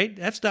 Right?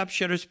 F-stop,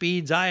 shutter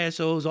speeds,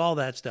 ISOs, all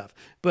that stuff.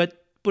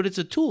 But it's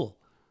a tool.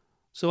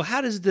 So how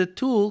does the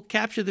tool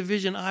capture the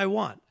vision I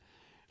want?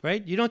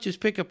 Right? You don't just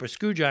pick up a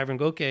screwdriver and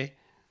go, okay,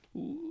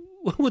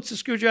 what's the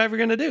screwdriver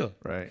going to do?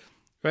 Right.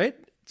 Right?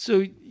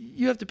 So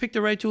you have to pick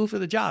the right tool for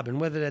the job.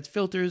 And whether that's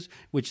filters,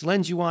 which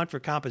lens you want for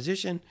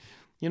composition,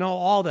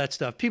 all that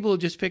stuff. People will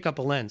just pick up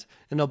a lens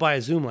and they'll buy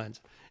a zoom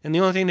lens. And the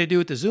only thing they do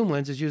with the zoom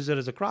lens is use it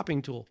as a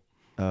cropping tool.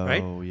 Oh,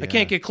 right? Yeah. I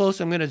can't get close.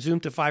 I'm going to zoom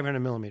to 500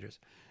 millimeters.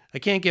 I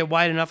can't get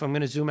wide enough. I'm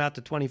going to zoom out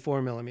to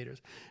 24 millimeters.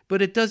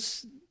 But it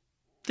does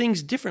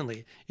things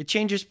differently. It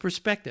changes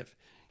perspective.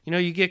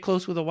 You get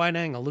close with a wide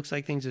angle. It looks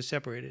like things are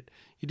separated.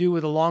 You do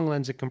with a long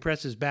lens, it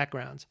compresses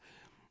backgrounds.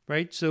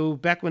 Right? So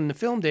back when in the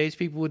film days,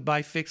 people would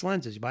buy fixed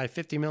lenses. You buy a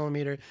 50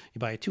 millimeter, you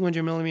buy a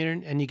 200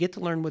 millimeter, and you get to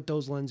learn what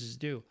those lenses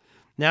do.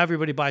 Now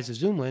everybody buys a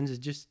zoom lens. It's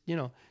just,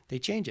 they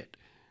change it.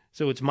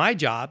 So it's my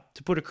job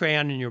to put a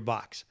crayon in your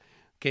box.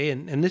 Okay?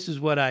 And this is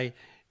what I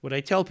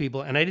tell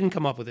people, and I didn't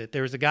come up with it.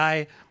 There was a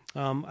guy,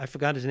 I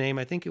forgot his name.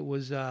 I think it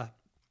was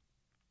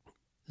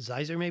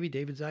Zeiser, maybe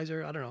David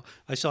Zeiser. I don't know.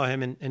 I saw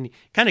him and he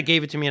kind of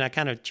gave it to me, and I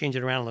kind of changed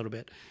it around a little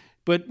bit.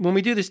 But when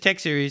we do this tech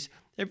series,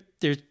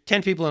 there's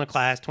 10 people in a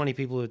class, 20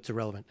 people, it's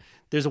irrelevant.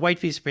 There's a white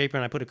piece of paper,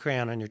 and I put a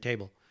crayon on your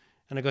table.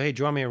 And I go, hey,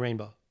 draw me a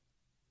rainbow.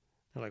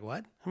 They're like,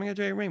 what? How am I going to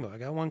draw you a rainbow? I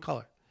got one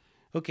color.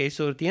 Okay,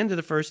 so at the end of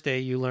the first day,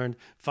 you learned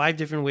 5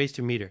 different ways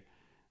to meter.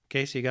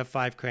 Okay, so you got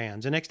 5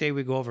 crayons. The next day,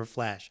 we go over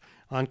flash,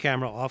 on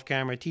camera, off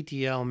camera,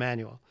 TTL,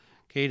 manual.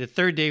 Okay, the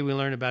third day, we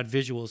learn about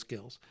visual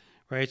skills,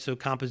 right? So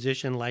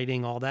composition,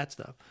 lighting, all that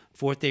stuff.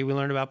 Fourth day, we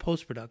learn about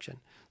post-production.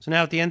 So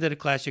now at the end of the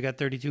class, you got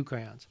 32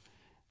 crayons.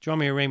 Draw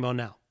me a rainbow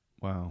now.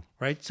 Wow.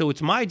 Right? So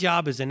it's my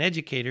job as an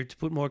educator to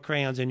put more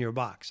crayons in your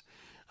box.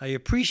 I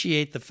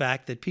appreciate the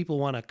fact that people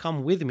want to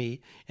come with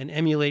me and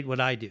emulate what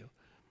I do.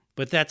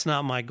 But that's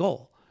not my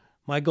goal.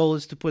 My goal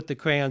is to put the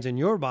crayons in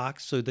your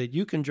box so that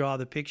you can draw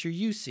the picture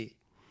you see,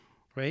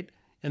 right?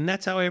 And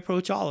that's how I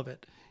approach all of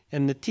it.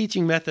 And the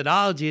teaching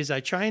methodology is I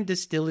try and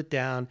distill it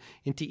down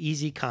into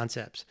easy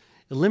concepts.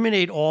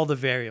 Eliminate all the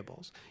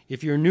variables.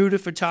 If you're new to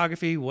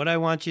photography, what I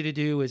want you to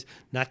do is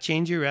not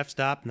change your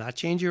f-stop, not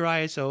change your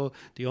ISO.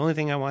 The only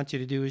thing I want you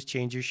to do is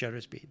change your shutter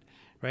speed,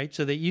 right?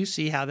 So that you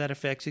see how that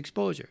affects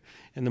exposure.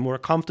 And the more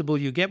comfortable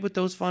you get with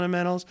those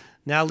fundamentals,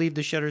 now leave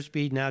the shutter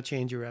speed, now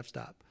change your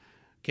f-stop.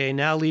 Okay,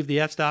 now leave the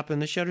f-stop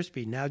and the shutter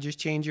speed. Now just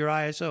change your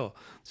ISO.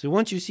 So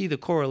once you see the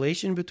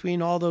correlation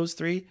between all those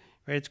three,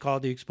 right, it's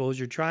called the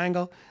exposure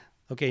triangle.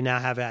 Okay, now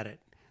have at it.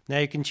 Now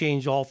you can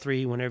change all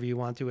 3 whenever you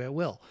want to at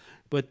will.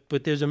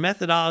 But there's a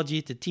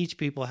methodology to teach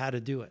people how to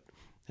do it.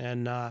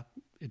 And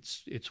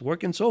it's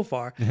working so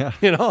far. Yeah.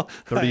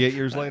 38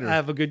 years later. I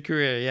have a good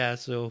career, yeah.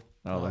 So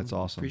that's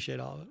awesome.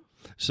 Appreciate all of it.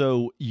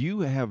 So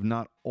you have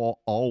not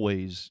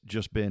always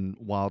just been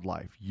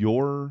wildlife.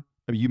 You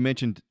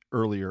mentioned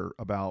earlier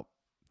about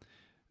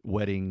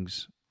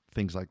weddings,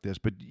 things like this,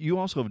 but you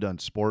also have done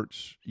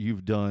sports,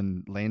 you've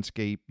done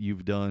landscape,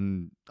 you've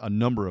done a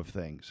number of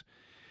things.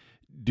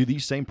 Do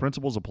these same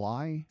principles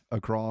apply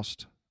across?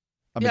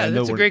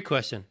 That's a great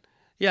question.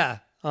 Yeah.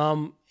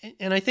 And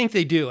I think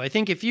they do. I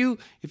think if you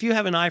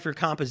have an eye for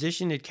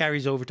composition, it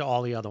carries over to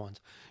all the other ones.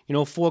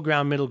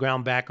 Foreground, middle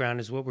ground, background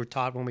is what we're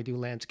taught when we do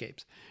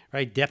landscapes,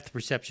 right? Depth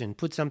perception,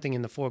 put something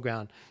in the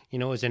foreground,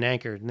 as an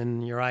anchor, and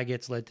then your eye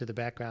gets led to the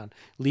background,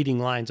 leading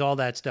lines, all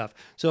that stuff.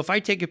 So if I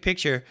take a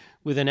picture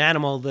with an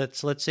animal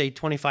that's, let's say,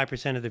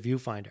 25% of the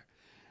viewfinder,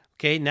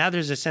 okay, now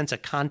there's a sense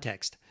of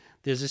context.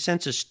 There's a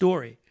sense of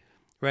story,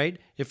 right?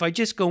 If I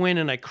just go in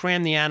and I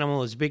cram the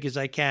animal as big as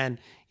I can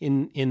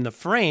in the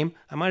frame,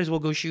 I might as well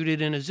go shoot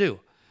it in a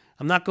zoo.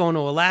 I'm not going to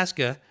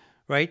Alaska,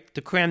 right,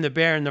 to cram the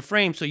bear in the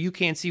frame so you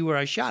can't see where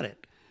I shot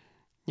it.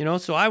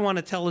 So I want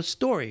to tell a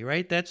story,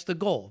 right? That's the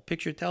goal.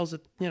 Picture tells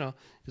it,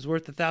 is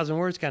worth 1,000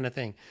 words kind of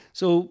thing.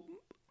 So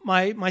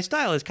my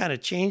style has kind of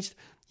changed.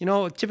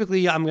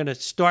 Typically I'm going to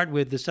start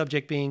with the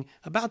subject being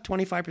about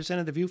 25%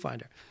 of the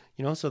viewfinder,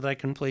 so that I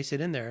can place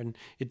it in there. And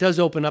it does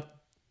open up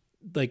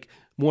like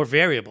more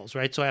variables,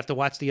 right? So I have to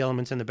watch the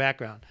elements in the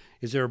background.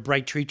 Is there a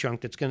bright tree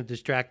trunk that's going to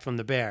distract from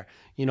the bear?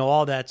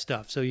 All that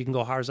stuff. So you can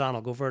go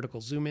horizontal, go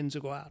vertical, zoom in,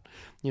 zoom out,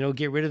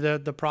 get rid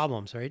of the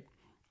problems, right?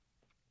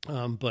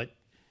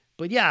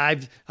 But yeah,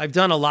 I've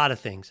done a lot of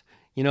things,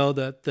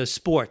 the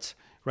sports,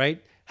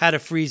 right? How to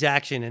freeze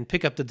action and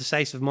pick up the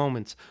decisive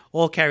moments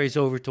all carries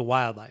over to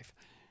wildlife.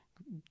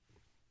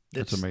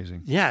 That's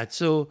amazing. Yeah.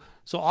 So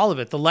all of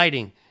it, the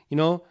lighting,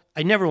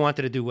 I never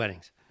wanted to do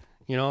weddings.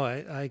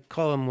 I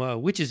call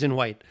them witches in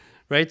white,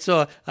 right?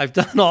 So I've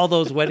done all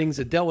those weddings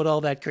and dealt with all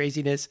that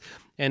craziness,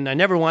 and I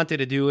never wanted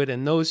to do it.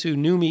 And those who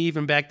knew me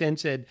even back then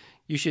said,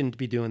 you shouldn't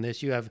be doing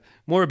this. You have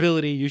more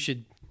ability. You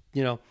should,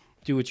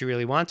 do what you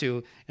really want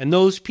to. And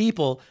those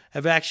people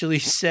have actually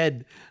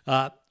said,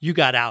 you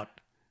got out.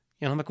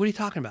 I'm like, what are you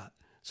talking about?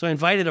 So I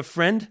invited a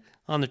friend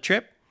on the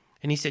trip,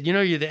 and he said,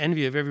 you're the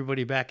envy of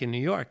everybody back in New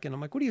York. And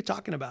I'm like, what are you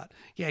talking about?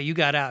 Yeah, you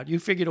got out. You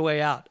figured a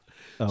way out.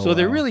 So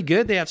they're really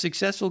good. They have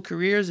successful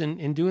careers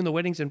in doing the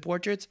weddings and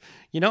portraits,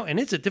 and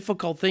it's a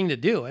difficult thing to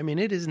do. I mean,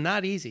 it is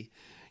not easy,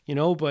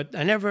 but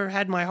I never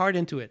had my heart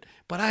into it.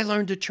 But I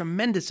learned a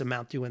tremendous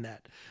amount doing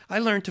that. I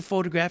learned to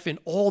photograph in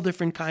all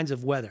different kinds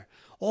of weather,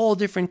 all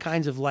different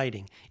kinds of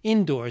lighting,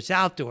 indoors,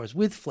 outdoors,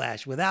 with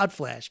flash, without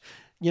flash,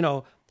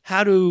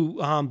 how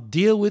to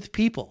deal with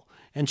people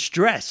and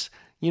stress,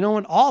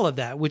 and all of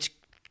that, which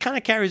kind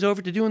of carries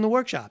over to doing the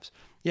workshops.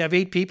 You have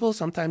 8 people.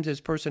 Sometimes there's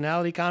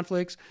personality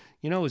conflicts.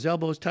 His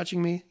elbow's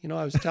touching me.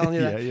 I was telling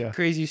you that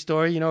crazy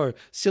story, or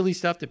silly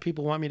stuff that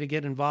people want me to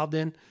get involved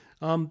in.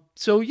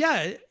 So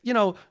yeah,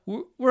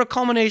 we're a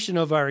culmination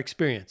of our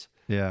experience.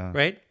 Yeah.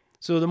 Right.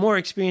 So the more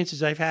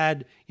experiences I've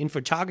had in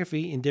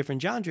photography in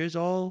different genres,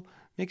 all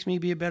makes me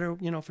be a better,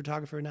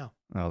 photographer now.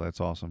 Oh,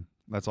 that's awesome.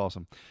 That's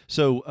awesome.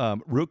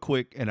 So real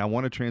quick, and I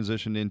want to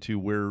transition into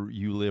where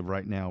you live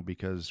right now,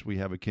 because we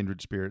have a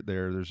kindred spirit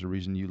there. There's a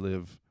reason you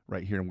live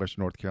right here in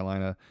Western North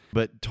Carolina.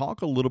 But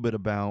talk a little bit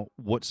about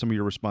what some of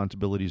your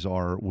responsibilities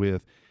are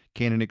with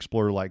Canon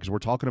Explorer Light, because we're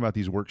talking about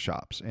these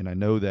workshops, and I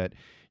know that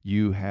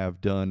you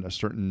have done a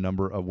certain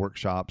number of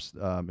workshops.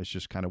 It's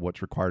just kind of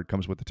what's required,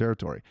 comes with the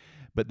territory.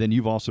 But then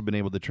you've also been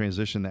able to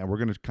transition that. We're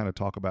going to kind of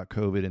talk about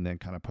COVID and then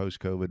kind of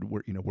post-COVID,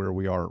 where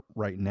we are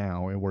right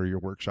now and where your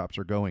workshops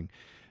are going.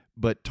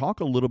 But talk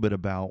a little bit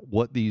about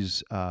what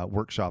these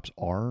workshops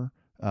are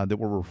that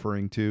we're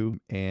referring to,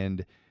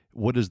 and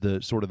what is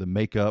the sort of the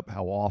makeup,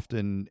 how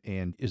often,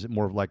 and is it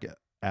more of like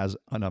as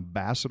an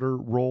ambassador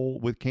role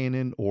with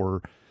Canon,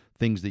 or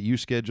things that you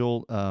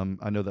schedule?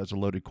 I know that's a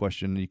loaded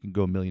question, and you can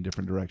go a million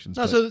different directions.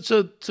 No,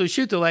 so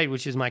Shoot the Light,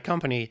 which is my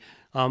company,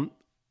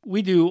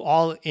 we do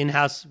all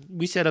in-house.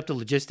 We set up the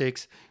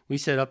logistics. We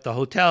set up the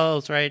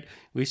hotels, right?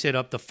 We set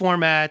up the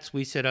formats.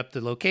 We set up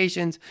the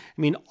locations. I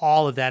mean,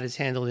 all of that is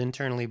handled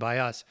internally by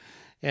us.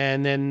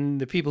 And then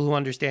the people who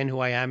understand who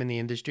I am in the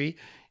industry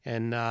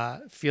and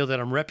feel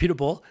that I'm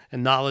reputable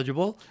and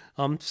knowledgeable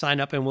sign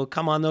up and will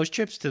come on those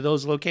trips to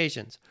those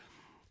locations,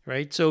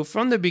 right? So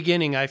from the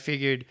beginning, I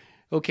figured,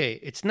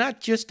 okay, it's not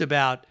just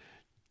about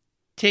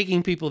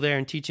taking people there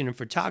and teaching them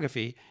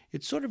photography.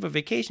 It's sort of a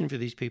vacation for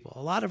these people.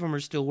 A lot of them are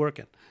still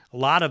working. A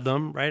lot of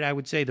them, right, I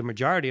would say the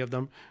majority of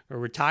them are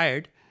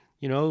retired,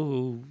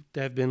 who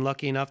have been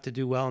lucky enough to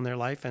do well in their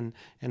life and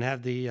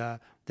have the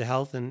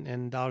health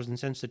and dollars and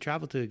cents to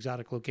travel to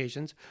exotic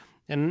locations.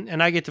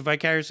 And I get to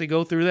vicariously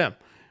go through them,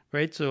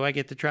 right? So I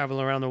get to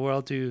travel around the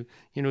world to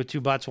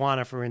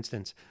Botswana, for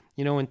instance,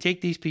 and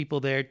take these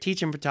people there, teach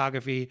them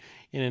photography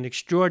in an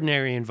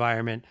extraordinary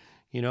environment,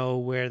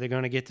 where they're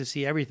going to get to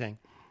see everything.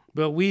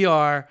 But we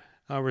are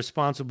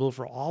responsible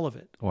for all of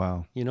it.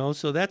 Wow.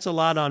 So that's a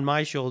lot on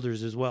my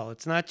shoulders as well.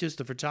 It's not just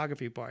the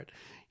photography part.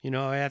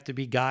 I have to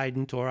be guide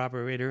and tour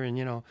operator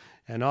and,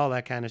 and all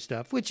that kind of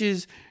stuff, which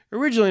is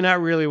originally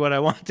not really what I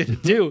wanted to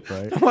do.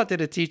 Right. I wanted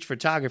to teach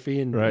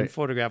photography and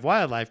photograph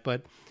wildlife,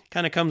 but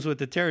kind of comes with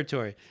the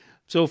territory.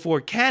 So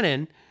for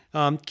Canon,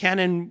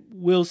 Canon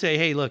will say,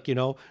 hey, look,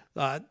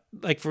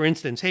 like for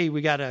instance, hey,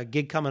 we got a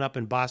gig coming up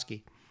in Bosque.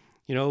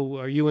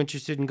 Are you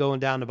interested in going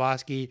down to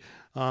Bosque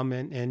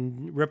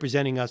and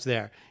representing us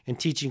there and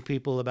teaching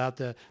people about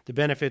the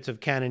benefits of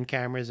Canon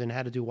cameras and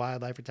how to do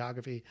wildlife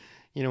photography,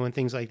 and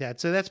things like that.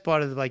 So that's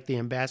part of like the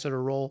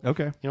ambassador role,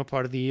 okay.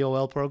 Part of the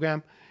EOL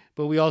program.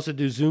 But we also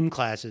do Zoom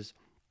classes.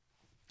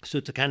 So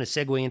to kind of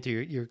segue into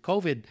your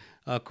COVID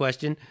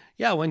question,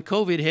 yeah, when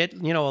COVID hit,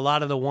 a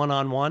lot of the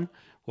one-on-one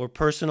or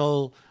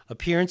personal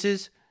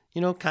appearances,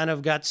 kind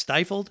of got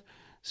stifled.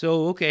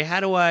 So, okay, how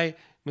do I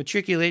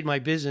matriculate my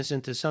business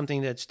into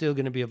something that's still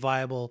going to be a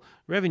viable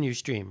revenue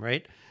stream,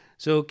 right?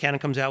 So Canon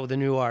comes out with a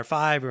new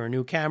R5 or a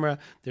new camera.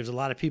 There's a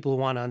lot of people who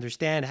want to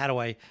understand, how do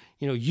I,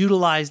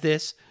 utilize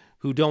this,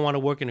 who don't want to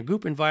work in a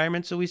group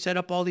environment. So we set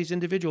up all these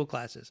individual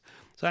classes.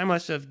 So I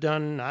must have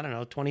done,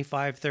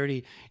 25,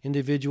 30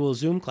 individual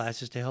Zoom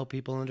classes to help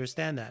people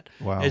understand that.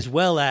 Wow. As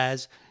well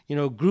as,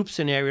 group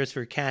scenarios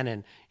for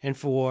Canon and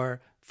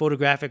for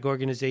photographic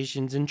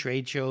organizations and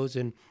trade shows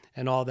and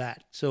all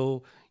that.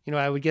 So,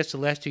 I would guess the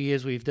last 2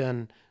 years we've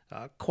done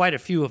quite a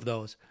few of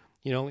those,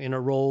 in a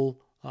role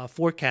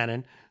for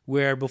Canon,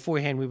 where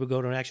beforehand we would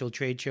go to an actual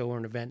trade show or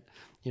an event,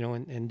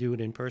 and do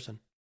it in person.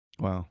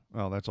 Wow.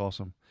 Oh, that's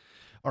awesome.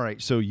 All right.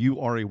 So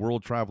you are a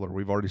world traveler.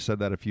 We've already said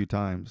that a few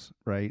times,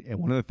 right? And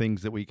one of the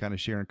things that we kind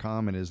of share in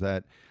common is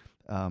that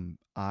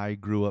I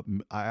grew up,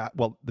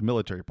 well, the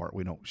military part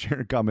we don't share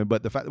in common,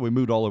 but the fact that we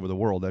moved all over the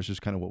world, that's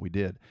just kind of what we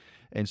did.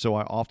 And so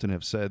I often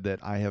have said that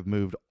I have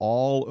moved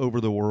all over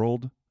the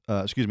world.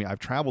 I've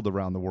traveled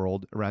around the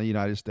world, around the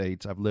United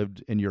States. I've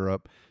lived in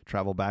Europe,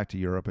 traveled back to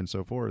Europe and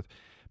so forth.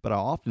 But I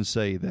often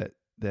say that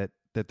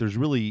there's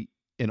really,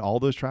 in all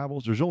those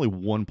travels, there's only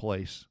one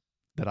place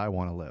that I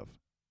want to live.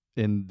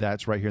 And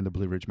that's right here in the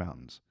Blue Ridge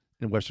Mountains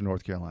in Western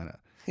North Carolina.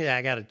 Yeah,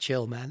 I got to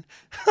chill, man.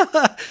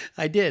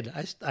 I did.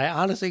 I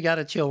honestly got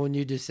to chill when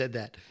you just said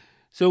that.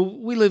 So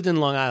we lived in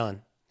Long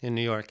Island in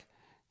New York.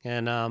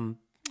 And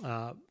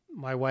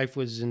my wife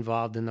was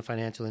involved in the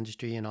financial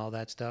industry and all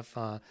that stuff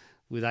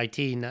with IT,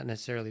 not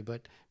necessarily,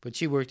 but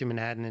she worked in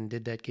Manhattan and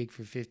did that gig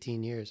for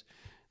 15 years,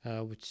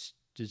 which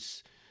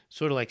is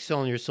sort of like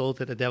selling your soul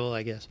to the devil,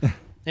 I guess.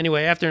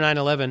 Anyway, after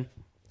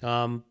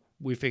 9/11,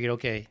 we figured,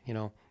 okay,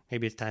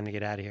 maybe it's time to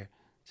get out of here.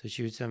 So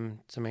she had some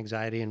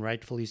anxiety, and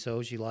rightfully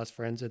so. She lost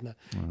friends in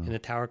the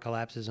tower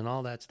collapses and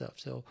all that stuff.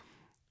 So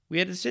we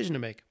had a decision to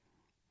make.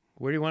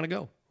 Where do you want to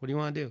go? What do you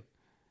want to do?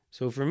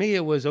 So for me,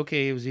 it was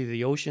either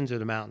the oceans or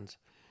the mountains.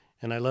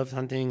 And I loved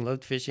hunting,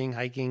 loved fishing,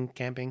 hiking,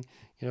 camping,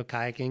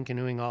 kayaking,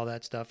 canoeing, all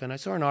that stuff. And I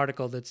saw an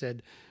article that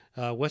said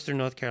Western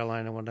North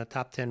Carolina, one of the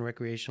top 10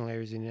 recreational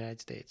areas in the United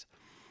States.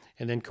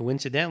 And then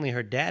coincidentally,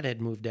 her dad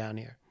had moved down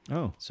here.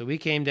 Oh. So we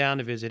came down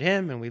to visit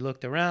him, and we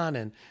looked around,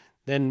 and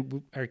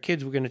then our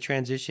kids were going to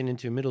transition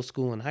into middle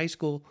school and high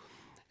school.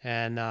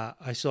 And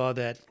I saw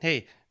that,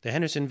 hey, the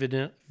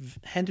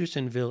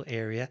Hendersonville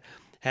area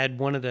had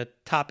one of the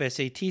top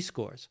SAT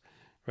scores,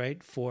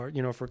 right, for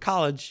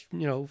college,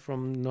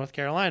 from North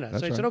Carolina. That's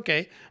so I right. said,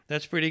 okay,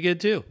 that's pretty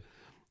good too.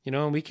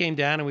 And we came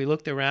down and we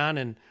looked around,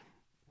 and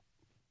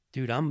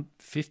dude, I'm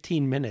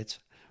 15 minutes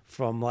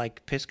from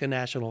like Pisgah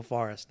National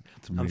Forest.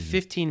 I'm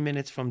 15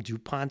 minutes from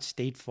DuPont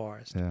State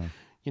Forest.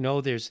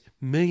 Yeah. There's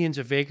millions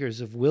of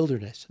acres of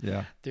wilderness.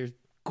 Yeah. There's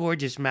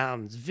gorgeous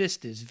mountains,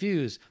 vistas,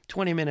 views.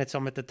 20 minutes,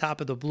 I'm at the top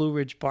of the Blue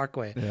Ridge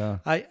Parkway. Yeah.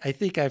 I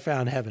think I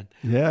found heaven.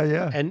 Yeah,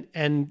 yeah.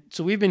 And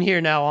so we've been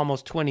here now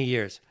almost 20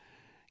 years,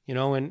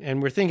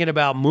 and we're thinking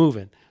about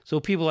moving. So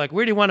people are like,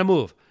 where do you want to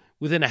move?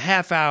 Within a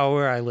half hour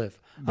where I live.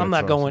 I'm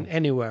not going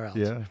anywhere else.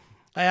 Yeah.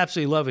 I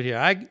absolutely love it here.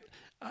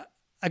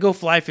 I go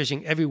fly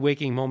fishing every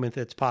waking moment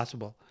that's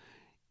possible.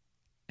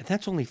 And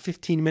that's only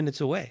 15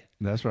 minutes away.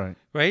 That's right.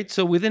 Right?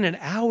 So within an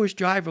hour's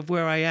drive of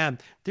where I am,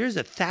 there's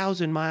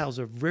 1,000 miles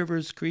of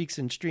rivers, creeks,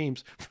 and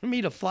streams for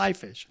me to fly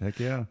fish. Heck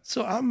yeah.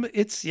 So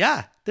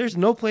there's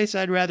no place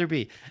I'd rather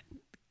be.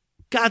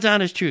 God's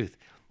honest truth.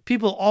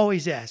 People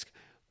always ask,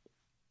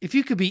 if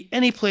you could be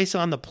any place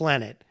on the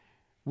planet,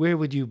 where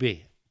would you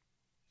be?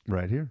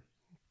 Right here.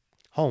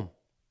 Home.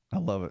 I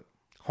love it.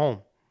 Home.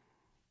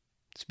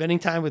 Spending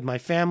time with my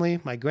family,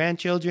 my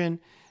grandchildren,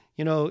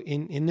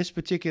 in this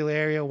particular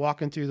area,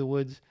 walking through the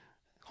woods,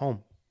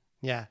 home.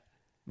 Yeah.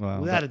 Wow.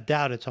 Without a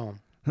doubt, it's home.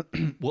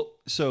 Well,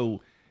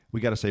 so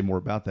we got to say more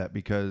about that,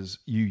 because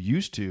you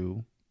used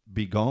to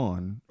be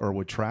gone or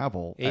would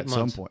travel at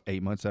some point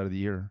 8 months out of the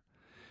year.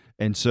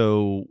 And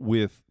so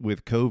with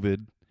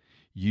COVID,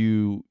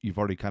 you've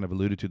already kind of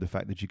alluded to the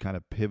fact that you kind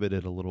of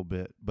pivoted a little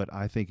bit, but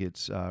I think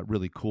it's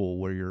really cool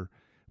where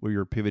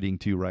you're pivoting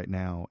to right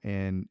now.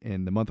 And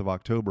in the month of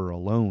October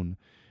alone,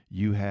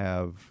 you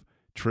have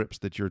trips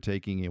that you're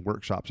taking and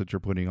workshops that you're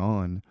putting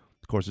on.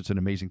 Of course, it's an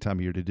amazing time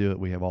of year to do it.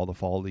 We have all the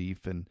fall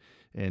leaf and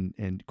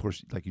of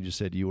course, like you just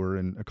said, you were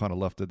in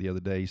Econo-Lufta the other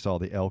day. You saw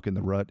the elk and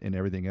the rut and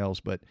everything else.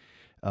 But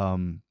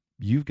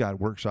you've got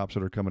workshops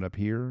that are coming up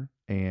here,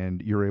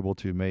 and you're able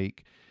to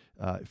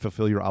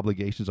fulfill your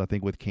obligations. I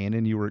think with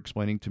Canon, you were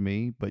explaining to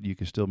me, but you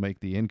can still make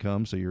the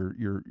income, so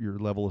your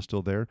level is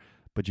still there.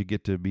 But you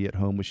get to be at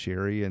home with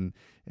Sherry and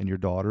your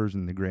daughters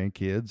and the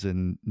grandkids,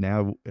 and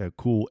now a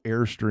cool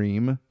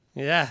Airstream.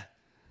 Yeah.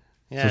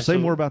 So say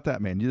more about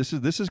that, man.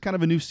 This is kind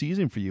of a new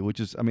season for you, which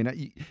is, I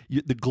mean,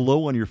 the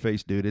glow on your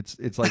face, dude.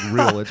 It's like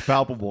real. It's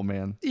palpable,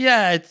 man.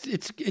 Yeah,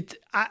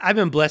 I've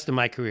been blessed in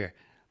my career.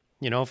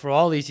 For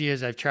all these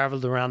years, I've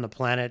traveled around the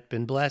planet,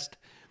 been blessed.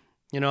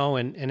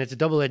 And it's a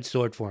double-edged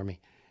sword for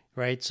me,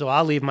 right? So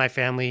I'll leave my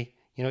family,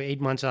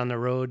 8 months on the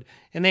road,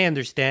 and they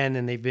understand,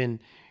 and they've been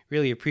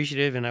really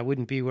appreciative. And I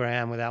wouldn't be where I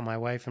am without my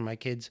wife and my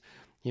kids,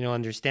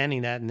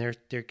 understanding that and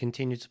their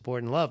continued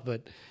support and love.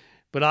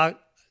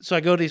 So I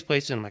go to these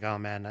places and I'm like, oh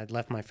man, I'd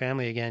left my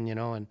family again,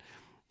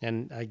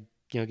 and I,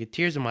 get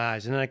tears in my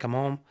eyes. And then I come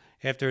home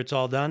after it's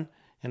all done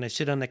and I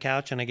sit on the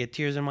couch and I get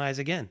tears in my eyes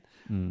again,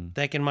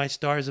 thanking my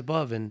stars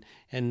above and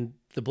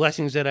the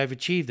blessings that I've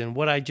achieved and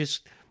what I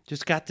just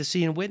got to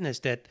see and witness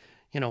that,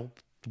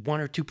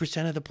 1 or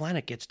 2% of the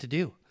planet gets to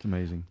do. It's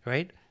amazing.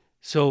 Right?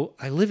 So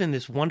I live in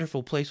this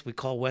wonderful place we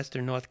call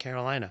Western North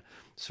Carolina,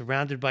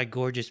 surrounded by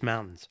gorgeous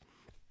mountains.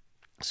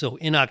 So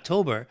in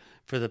October,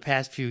 for the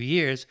past few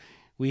years,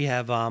 we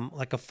have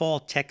like a fall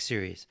tech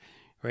series,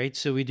 right?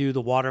 So we do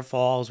the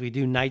waterfalls, we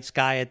do night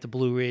sky at the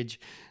Blue Ridge,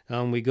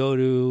 we go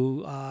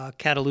to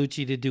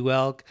Cataloochee to do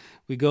elk,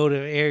 we go to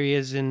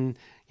areas and,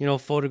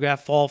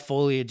 photograph fall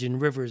foliage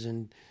and rivers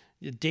and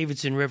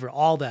Davidson River,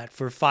 all that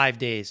for 5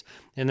 days.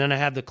 And then I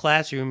have the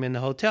classroom in the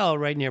hotel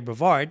right near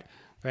Brevard,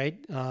 right,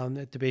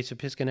 at the base of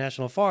Pisgah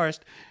National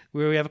Forest,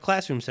 where we have a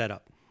classroom set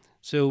up.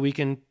 So we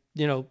can,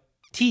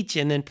 teach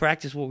and then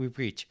practice what we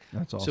preach.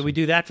 That's awesome. So we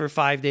do that for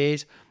 5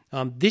 days.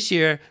 This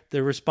year,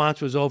 the response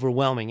was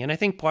overwhelming. And I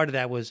think part of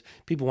that was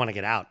people want to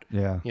get out.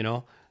 Yeah.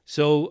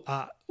 So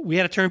we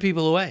had to turn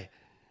people away.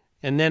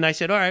 And then I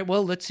said, all right,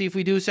 well, let's see if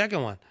we do a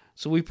second one.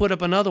 So we put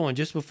up another one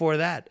just before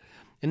that.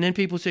 And then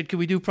people said, could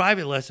we do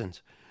private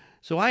lessons?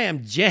 So I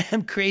am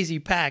jam crazy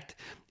packed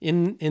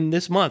in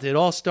this month. It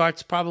all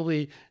starts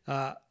probably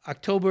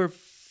October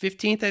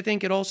 15th, I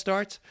think it all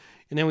starts.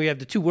 And then we have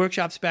the 2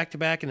 workshops back to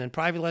back and then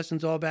private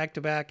lessons all back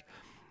to back.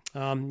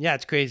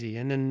 It's crazy.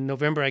 And then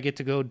November I get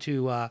to go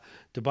to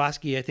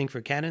Bosque, I think,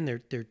 for Canon.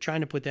 They're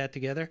trying to put that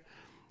together.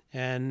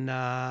 And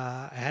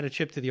I had a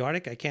trip to the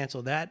Arctic. I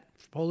canceled that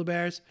for polar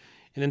bears.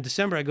 And in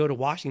December I go to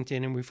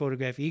Washington and we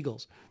photograph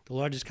eagles, the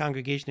largest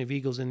congregation of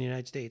eagles in the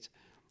United States.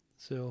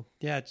 So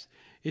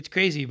it's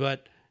crazy,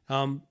 but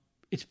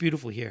it's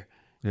beautiful here.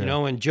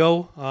 Yeah. And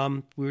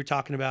Joe, we were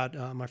talking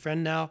about my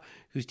friend now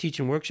who's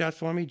teaching workshops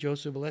for me, Joe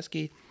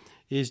Soboleski,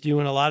 is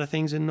doing a lot of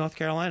things in North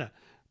Carolina.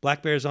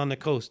 Black bears on the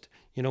coast,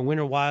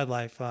 winter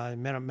wildlife,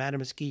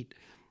 Mattamuskeet.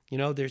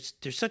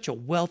 There's such a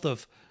wealth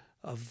of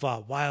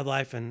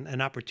wildlife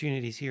and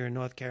opportunities here in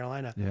North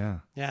Carolina. Yeah.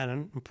 Yeah,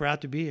 and I'm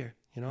proud to be here.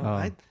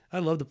 I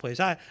love the place.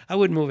 I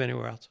wouldn't move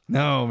anywhere else.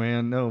 No,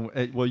 man, no.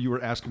 Well, you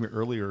were asking me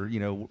earlier,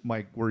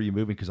 Mike, where are you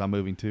moving? Because I'm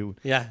moving too.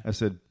 Yeah. I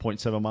said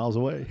 0.7 miles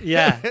away.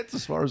 Yeah. It's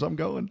as far as I'm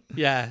going.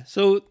 Yeah.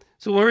 So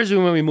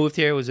originally when we moved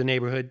here, it was a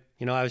neighborhood.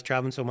 I was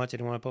traveling so much, I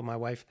didn't want to put my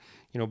wife,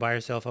 by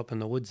herself up in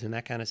the woods and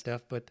that kind of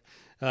stuff. But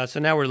so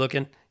now we're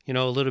looking, a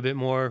little bit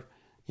more,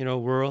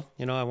 rural.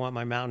 I want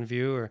my mountain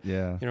view or,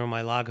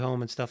 my log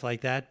home and stuff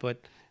like that.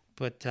 But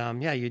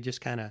you just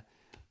kind of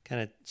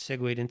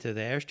segued into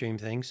the Airstream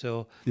thing.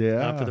 So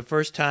for the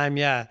first time,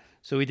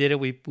 so we did it.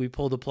 We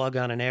pulled the plug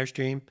on an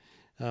Airstream.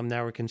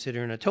 Now we're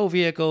considering a tow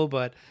vehicle,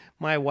 but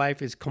my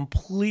wife is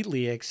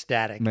completely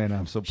ecstatic. Man,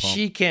 I'm so pumped.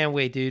 She can't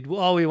wait, dude.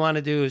 All we want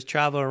to do is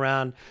travel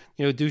around,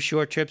 do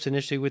short trips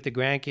initially with the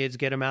grandkids,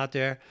 get them out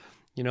there,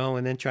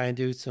 and then try and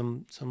do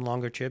some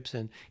longer trips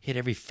and hit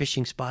every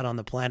fishing spot on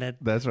the planet.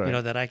 That's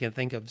right. That I can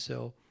think of.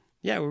 So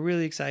yeah, we're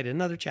really excited.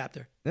 Another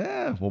chapter.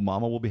 Yeah. Well,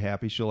 Mama will be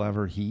happy. She'll have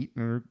her heat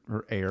and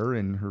her air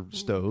and her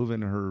stove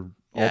and her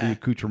all the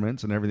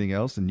accoutrements and everything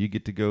else, and you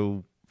get to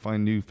go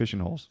find new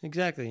fishing holes.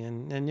 Exactly.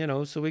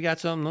 And so we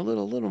got something a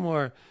little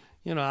more,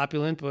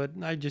 opulent, but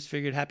I just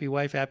figured happy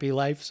wife, happy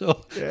life.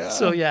 So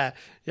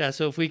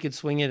So if we could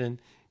swing it and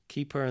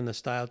keep her in the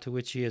style to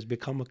which she has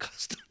become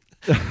accustomed,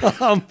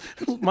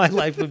 my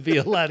life would be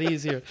a lot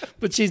easier.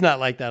 But she's not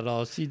like that at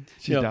all. She's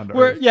down to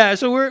earth. Yeah,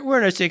 so we're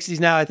in our 60s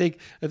now. I think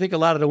a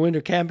lot of the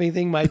winter camping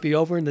thing might be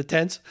over in the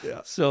tents.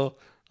 Yeah. So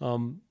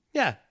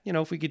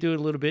if we could do it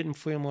a little bit and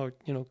feel more,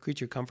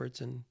 creature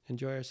comforts and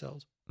enjoy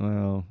ourselves.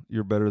 Well,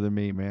 you're better than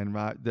me, man.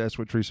 That's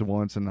what Teresa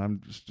wants, and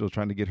I'm still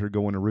trying to get her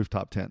going a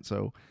rooftop tent.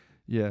 So,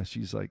 yeah,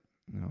 she's like,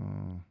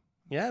 oh.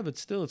 Yeah, but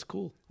still, it's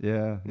cool.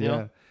 Yeah.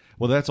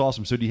 Well, that's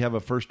awesome. So do you have a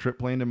first trip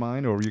planned in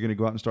mind, or are you going to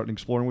go out and start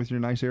exploring with your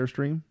nice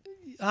Airstream?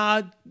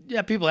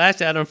 People ask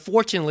that.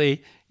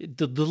 Unfortunately,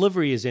 the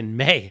delivery is in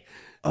May.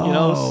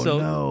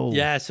 No.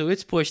 Yeah, so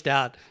it's pushed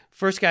out.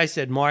 First guy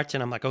said March,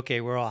 and I'm like, okay,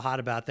 we're all hot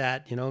about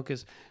that,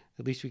 because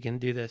at least we can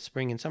do the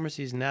spring and summer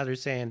season. Now they're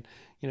saying,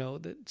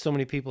 that so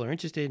many people are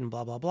interested and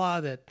blah, blah,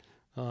 blah, that,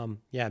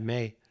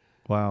 May.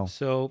 Wow.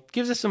 So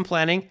gives us some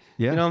planning.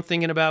 Yeah. I'm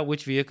thinking about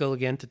which vehicle,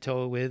 again, to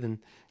tow it with and,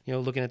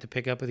 looking at the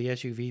pickup of the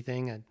SUV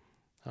thing.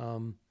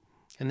 And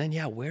then,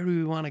 where do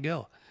we want to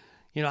go?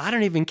 I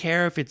don't even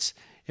care if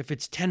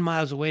it's 10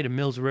 miles away to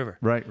Mills River.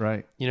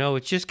 Right.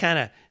 It's just kind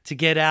of to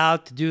get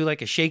out, to do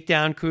like a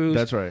shakedown cruise.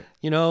 That's right.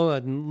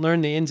 And learn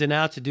the ins and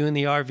outs of doing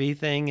the RV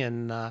thing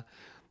and,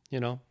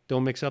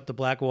 don't mix up the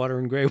black water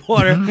and gray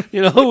water,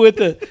 with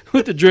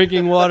the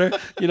drinking water,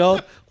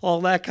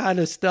 all that kind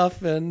of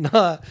stuff. And,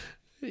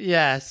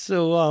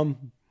 So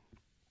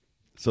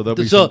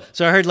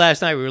I heard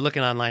last night we were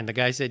looking online. The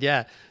guy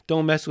said,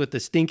 don't mess with the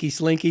stinky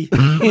slinky,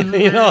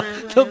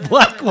 the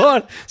black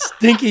one,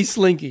 stinky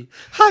slinky.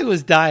 I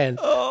was dying.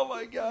 Oh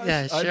my gosh.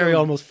 Yeah, Sherry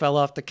almost fell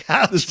off the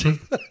couch.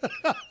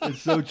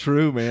 It's so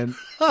true, man.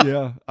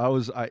 Yeah,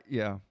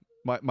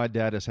 My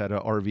dad has had an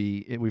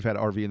RV. We've had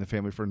an RV in the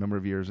family for a number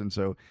of years, and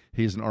so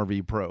he's an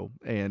RV pro.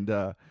 And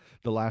the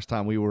last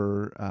time we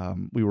were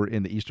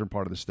in the eastern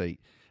part of the state,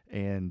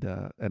 and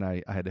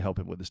I had to help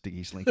him with the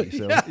stinky slinky.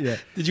 So yeah.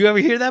 Did you ever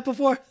hear that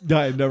before? No,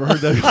 I never heard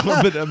that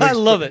before. But I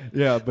love it.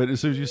 Yeah, but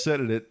as soon as you said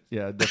it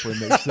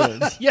definitely makes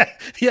sense. Yeah,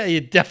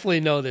 you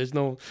definitely know there's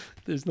no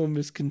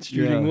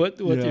misconstruing what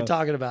you're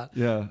talking about.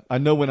 Yeah, I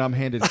know when I'm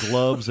handed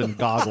gloves and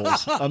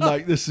goggles, I'm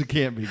like, this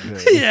can't be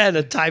good. Yeah,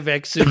 the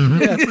Tyvek suit.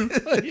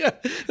 Yeah.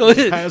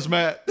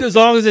 Hazmat. As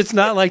long as it's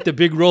not like the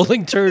big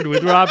rolling turd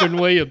with Robin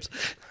Williams.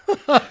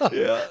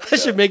 Yeah, I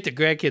should make the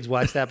grandkids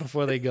watch that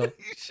before they go. you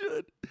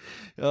should.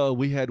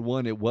 We had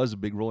one. It was a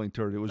big rolling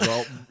turd.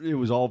 It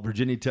was all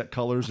Virginia Tech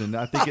colors, and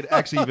I think it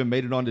actually even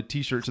made it onto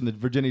T-shirts in the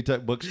Virginia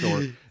Tech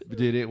bookstore.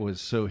 Dude, it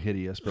was so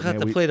hideous. But I have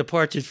man, to play the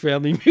Partridge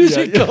Family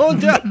music Yeah. going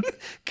down.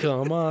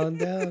 Come on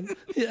down.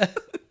 Yeah.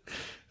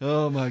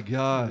 oh my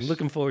gosh. I'm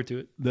looking forward to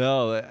it.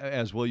 No,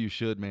 as well you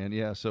should, man.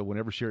 Yeah, so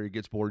whenever Sherry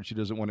gets bored, she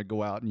doesn't want to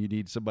go out and you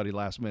need somebody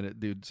last minute,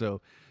 dude.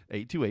 So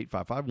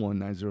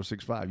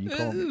 828-551-9065. You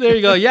call me. There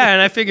you go. Yeah,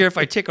 and I figure if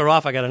I tick her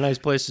off, I got a nice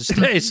place to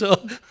stay.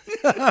 So,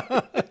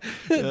 Yeah,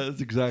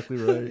 that's exactly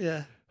right.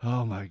 yeah.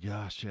 Oh my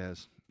gosh,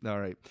 Chaz. All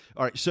right.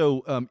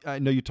 So I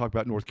know you talked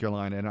about North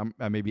Carolina, and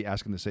I may be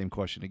asking the same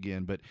question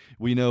again, but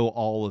we know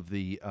all of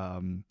the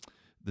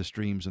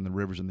streams and the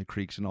rivers and the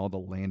creeks and all the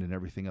land and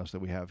everything else that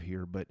we have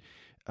here. But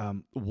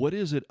what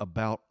is it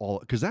about all?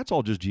 Because that's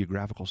all just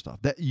geographical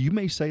stuff. That you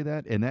may say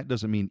that, and that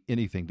doesn't mean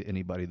anything to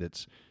anybody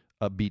that's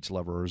a beach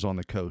lover or is on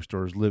the coast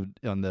or has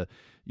lived on the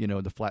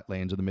the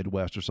flatlands of the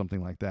Midwest or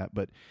something like that.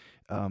 But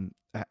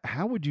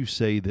how would you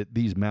say that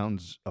these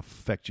mountains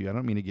affect you? I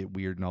don't mean to get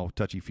weird and all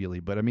touchy-feely,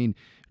 but I mean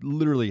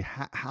literally,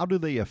 how do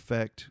they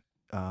affect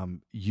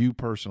you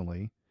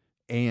personally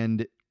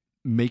and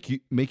make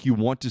you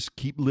want to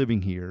keep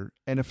living here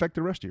and affect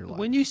the rest of your life?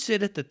 When you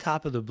sit at the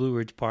top of the Blue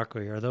Ridge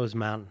Parkway or those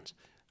mountains,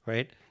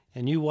 right,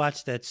 and you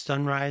watch that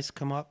sunrise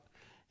come up,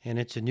 and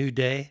it's a new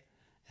day,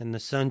 and the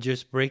sun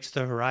just breaks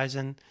the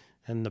horizon,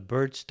 and the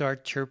birds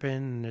start chirping,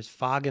 and there's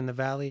fog in the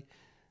valley,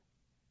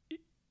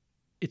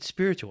 it's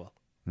spiritual.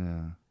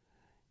 Yeah.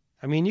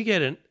 I mean, you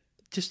get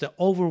just an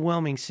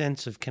overwhelming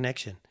sense of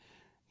connection,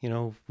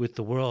 with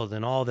the world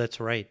and all that's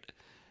right,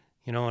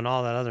 and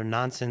all that other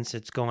nonsense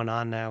that's going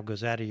on now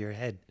goes out of your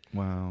head.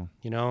 Wow.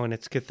 And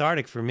it's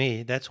cathartic for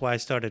me. That's why I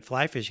started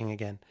fly fishing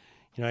again.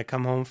 I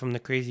come home from the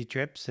crazy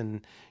trips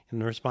and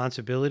the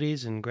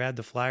responsibilities and grab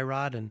the fly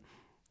rod, and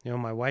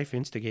my wife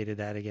instigated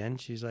that again.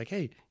 She's like,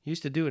 hey, you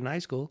used to do it in high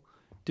school.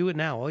 Do it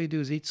now. All you do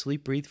is eat,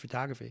 sleep, breathe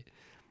photography.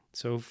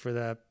 So for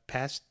the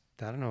past,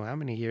 I don't know how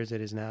many years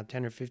it is now,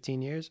 10 or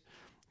 15 years,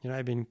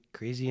 I've been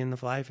crazy in the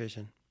fly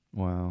fishing.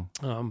 Wow.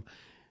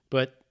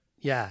 But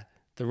yeah,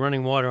 the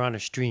running water on a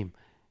stream.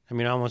 I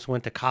mean, I almost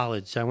went to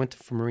college. So I went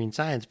for marine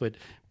science, but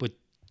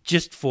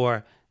just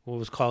for what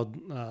was called,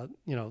 the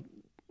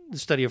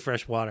study of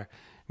fresh water.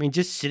 I mean,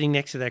 just sitting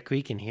next to that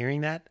creek and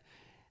hearing that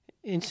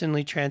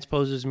instantly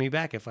transposes me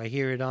back. If I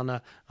hear it on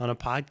a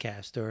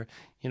podcast or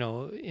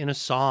in a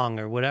song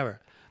or whatever,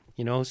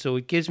 so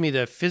it gives me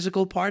the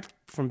physical part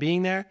from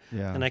being there,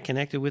 and I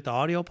connected with the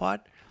audio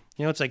part.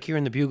 It's like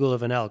hearing the bugle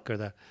of an elk or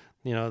the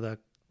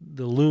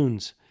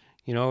loons,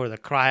 or the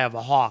cry of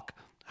a hawk,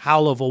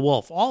 howl of a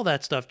wolf. All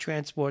that stuff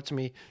transports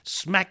me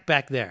smack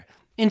back there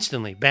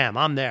instantly. Bam,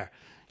 I'm there,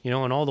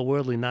 and all the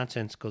worldly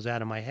nonsense goes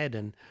out of my head.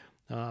 And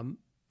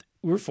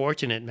we're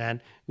fortunate,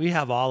 man. We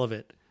have all of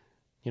it.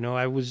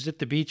 I was at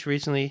the beach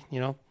recently,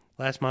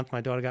 last month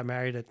my daughter got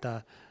married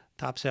at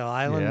Topsail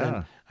Island,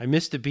 and I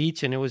missed the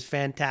beach, and it was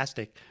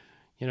fantastic,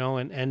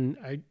 and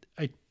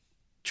I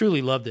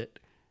truly loved it.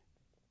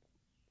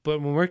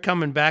 But when we're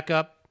coming back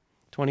up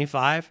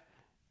 25,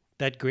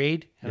 that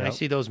grade, and I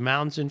see those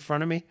mountains in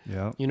front of me,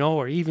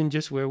 or even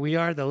just where we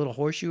are, the little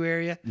horseshoe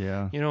area,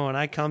 and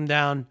I come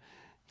down,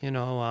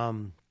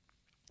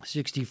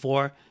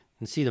 64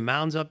 and see the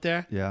mountains up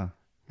there,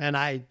 and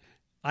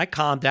I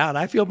calm down.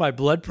 I feel my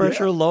blood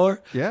pressure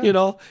lower.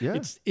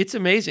 It's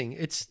amazing.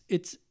 It's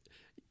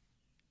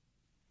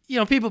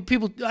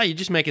people, oh, you're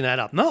just making that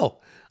up. No,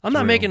 I'm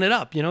not making it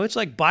up. It's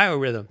like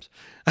biorhythms.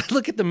 I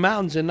look at the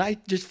mountains and I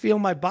just feel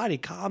my body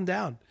calm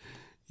down.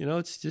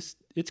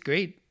 It's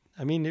great.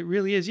 I mean, it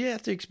really is. You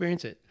have to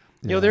experience it.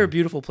 There are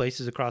beautiful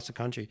places across the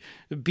country.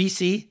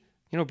 BC,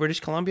 British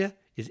Columbia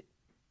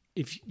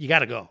if you got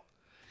to go.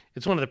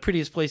 It's one of the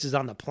prettiest places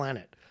on the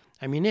planet.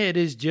 I mean, it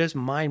is just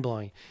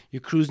mind-blowing. You're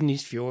cruising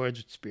these fjords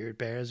with spirit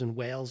bears and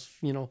whales,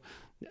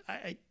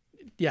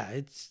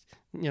 it's,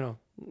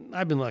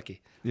 I've been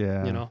lucky.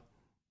 Yeah.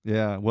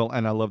 Yeah. Well,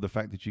 and I love the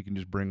fact that you can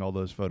just bring all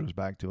those photos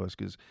back to us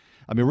because,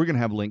 I mean, we're going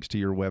to have links to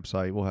your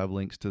website. We'll have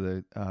links to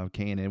the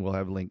Canon. We'll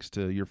have links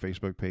to your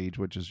Facebook page,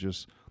 which is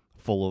just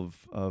full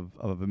of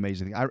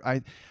amazing things.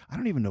 I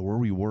don't even know where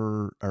we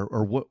were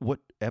or what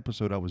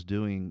episode I was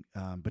doing,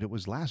 but it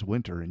was last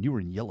winter, and you were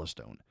in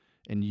Yellowstone.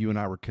 And you and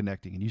I were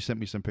connecting, and you sent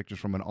me some pictures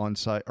from an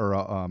on-site or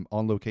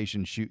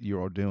on-location shoot you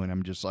were doing.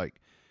 I'm just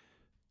like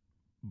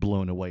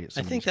blown away at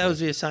some I think that was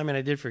the assignment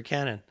I did for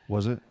Canon.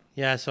 Was it?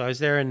 Yeah, so I was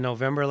there in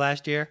November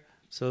last year,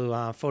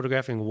 so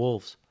photographing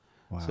wolves.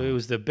 Wow. So it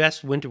was the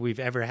best winter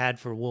we've ever had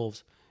for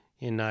wolves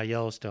in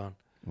Yellowstone.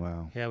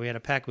 Wow. Yeah, we had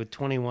a pack with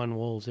 21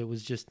 wolves. It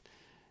was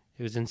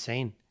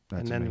insane. That's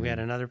and then amazing. we had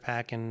another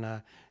pack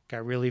and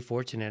got really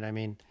fortunate. I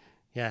mean,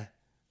 it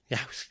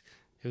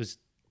was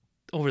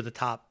over the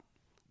top.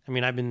 I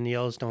mean, I've been in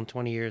Yellowstone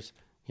 20 years,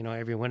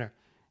 every winter.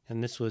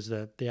 And this was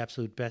the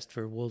absolute best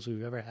for wolves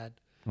we've ever had.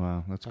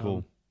 Wow, that's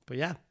cool. But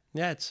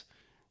it's,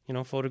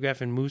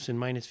 photographing moose in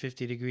minus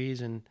 50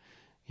 degrees and,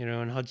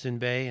 in Hudson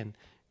Bay and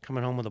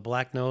coming home with a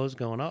black nose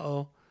going,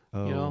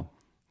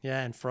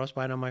 Yeah, and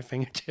frostbite on my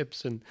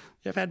fingertips. And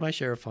I've had my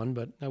share of fun,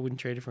 but I wouldn't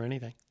trade it for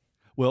anything.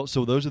 Well,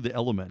 so those are the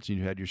elements.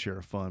 You had your share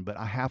of fun, but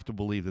I have to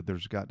believe that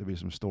there's got to be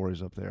some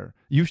stories up there.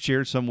 You've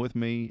shared some with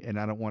me, and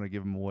I don't want to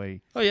give them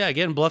away. Oh, yeah,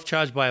 getting bluff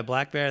charged by a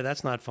black bear,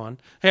 that's not fun.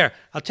 Here,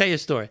 I'll tell you a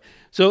story.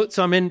 So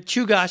I'm in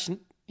Chugach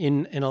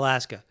in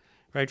Alaska,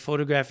 right,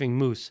 photographing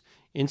moose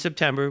in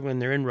September when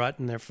they're in rut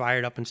and they're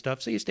fired up and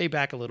stuff, so you stay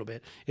back a little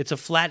bit. It's a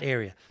flat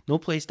area, no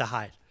place to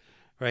hide.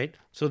 Right?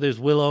 So there's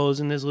willows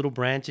and there's little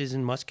branches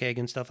and muskeg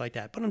and stuff like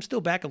that. But I'm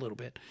still back a little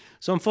bit.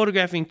 So I'm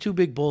photographing two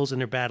big bulls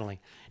and they're battling.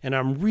 And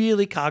I'm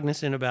really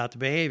cognizant about the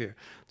behavior.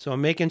 So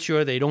I'm making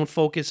sure they don't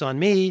focus on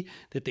me,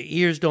 that the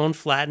ears don't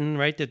flatten,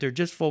 right? That they're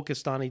just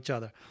focused on each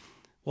other.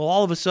 Well,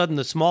 all of a sudden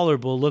the smaller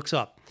bull looks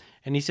up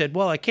and he said,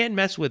 well, I can't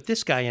mess with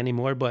this guy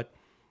anymore, but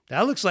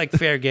that looks like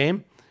fair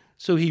game.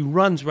 So he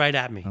runs right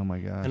at me. Oh my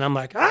God. And I'm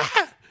like,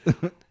 ah!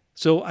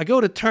 So I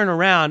go to turn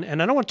around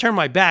and I don't want to turn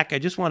my back. I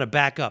just want to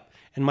back up.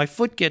 And my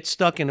foot gets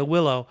stuck in a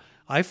willow.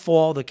 I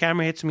fall. The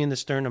camera hits me in the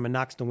sternum and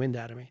knocks the wind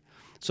out of me.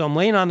 So I'm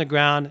laying on the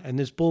ground, and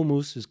this bull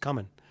moose is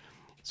coming.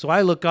 So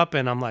I look up,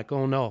 and I'm like,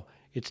 oh, no,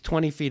 it's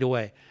 20 feet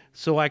away.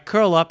 So I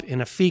curl up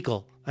in a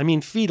fetal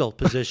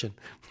position,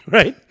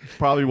 right?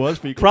 Probably was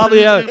fecal.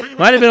 Probably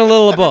might have been a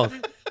little of both.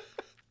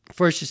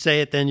 First you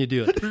say it, then you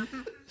do it.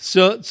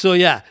 So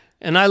yeah.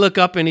 And I look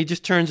up, and he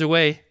just turns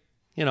away,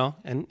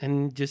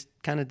 and just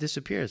kind of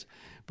disappears.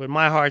 But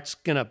my heart's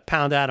going to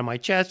pound out of my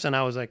chest, and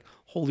I was like,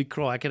 holy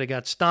crow, I could have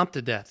got stomped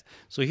to death.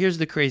 So here's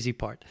the crazy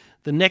part.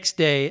 The next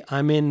day,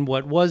 I'm in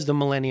what was the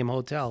Millennium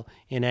Hotel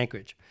in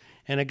Anchorage.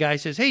 And a guy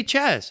says, hey,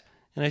 Chaz.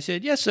 And I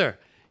said, yes, sir.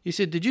 He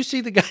said, did you see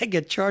the guy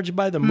get charged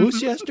by the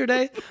moose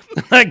yesterday?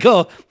 And I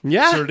go,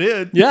 yeah. Sure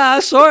did. Yeah, I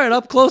saw it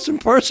up close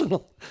and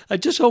personal. I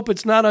just hope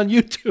it's not on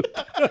YouTube.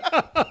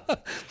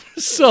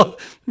 So,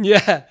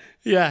 yeah.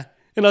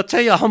 And I'll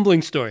tell you a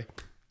humbling story.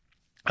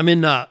 I'm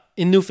in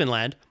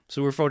Newfoundland,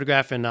 so we're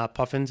photographing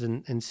puffins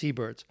and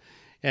seabirds.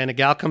 And a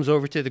gal comes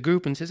over to the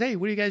group and says, hey,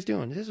 what are you guys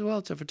doing? I says, well,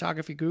 it's a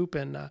photography group,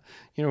 and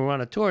we're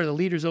on a tour. The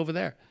leader's over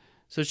there.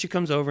 So she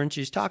comes over and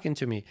she's talking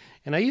to me.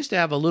 And I used to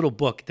have a little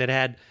book that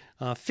had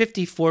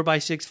 50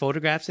 4x6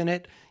 photographs in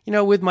it,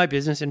 with my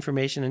business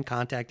information and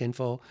contact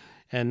info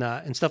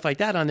and stuff like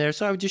that on there.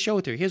 So I would just show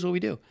it to her. Here's what we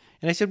do.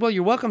 And I said, well,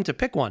 you're welcome to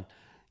pick one.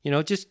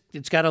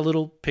 It's got a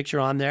little picture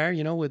on there,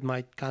 with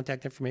my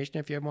contact information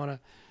if you ever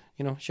want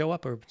to, show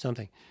up or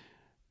something.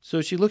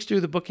 So she looks through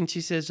the book and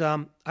she says,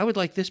 I would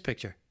like this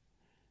picture.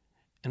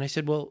 And I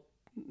said, well,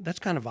 that's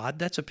kind of odd.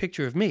 That's a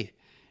picture of me.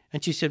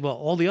 And she said, well,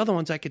 all the other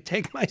ones I could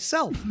take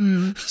myself.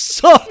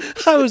 So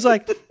I was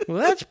like, well,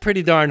 that's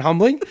pretty darn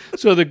humbling.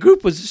 So the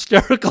group was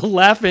hysterical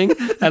laughing,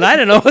 and I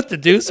didn't know what to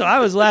do, so I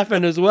was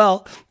laughing as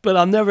well. But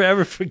I'll never,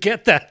 ever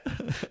forget that.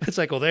 It's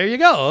like, well, there you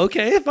go.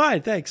 Okay,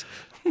 fine, thanks.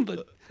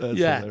 But That's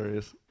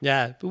hilarious.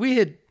 Yeah, but we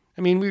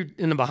were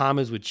in the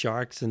Bahamas with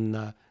sharks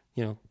and,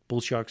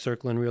 bull shark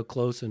circling real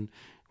close. And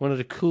one of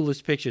the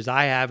coolest pictures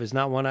I have is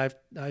not one I've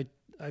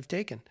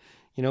taken.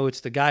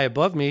 It's the guy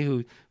above me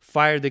who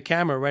fired the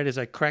camera right as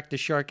I cracked the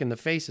shark in the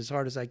face as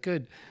hard as I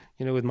could,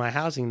 with my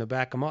housing to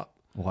back him up.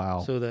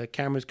 Wow. So the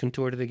camera's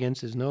contorted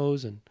against his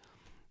nose and,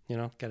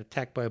 got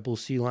attacked by a bull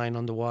sea lion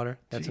underwater.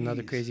 That's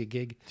another crazy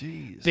gig.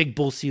 Jeez. Big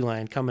bull sea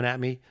lion coming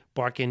at me,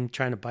 barking,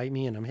 trying to bite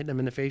me, and I'm hitting him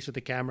in the face with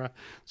the camera.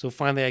 So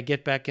finally I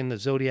get back in the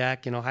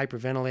Zodiac,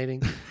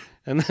 hyperventilating.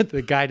 And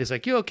the guide is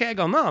like, you okay? I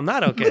go, no, I'm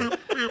not okay.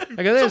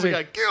 I go, there's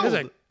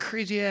a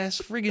crazy ass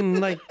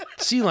friggin'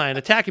 sea lion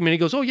attacking me. And he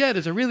goes, oh yeah,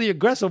 there's a really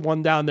aggressive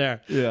one down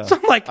there. Yeah. So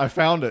I'm like, I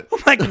found it. I'm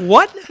like,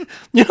 what?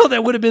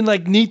 That would have been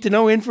need to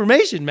know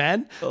information,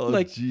 man. Oh,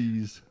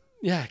 jeez.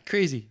 Yeah,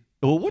 crazy.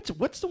 Well,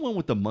 what's the one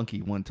with the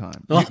monkey one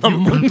time? Oh, the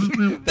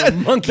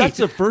monkey. That's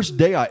the first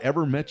day I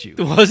ever met you.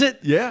 Was it?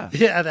 Yeah.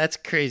 Yeah, that's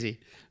crazy.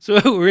 So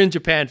we're in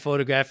Japan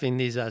photographing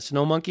these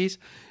snow monkeys,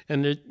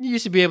 and you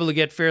used to be able to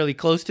get fairly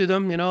close to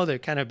them. They're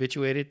kind of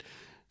habituated.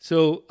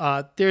 So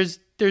there's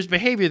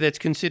behavior that's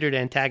considered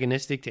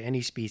antagonistic to any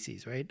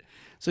species, right?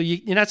 So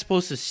you're not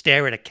supposed to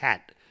stare at a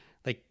cat.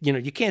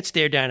 You can't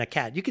stare down a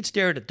cat. You could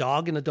stare at a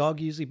dog, and the dog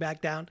usually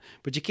back down,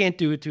 but you can't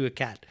do it to a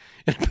cat.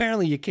 And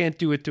apparently you can't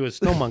do it to a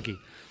snow monkey.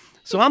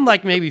 So I'm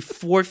maybe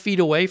 4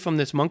 feet away from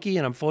this monkey,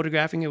 and I'm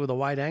photographing it with a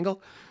wide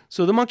angle.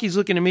 So the monkey's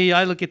looking at me,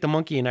 I look at the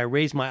monkey, and I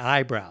raise my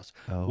eyebrows.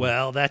 Oh.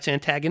 Well, that's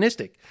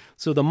antagonistic.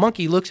 So the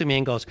monkey looks at me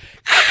and goes,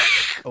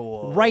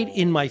 right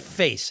in my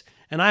face.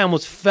 And I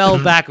almost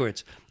fell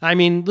backwards.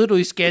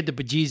 Literally scared the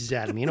bejesus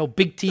out of me.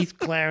 Big teeth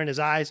glaring his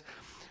eyes.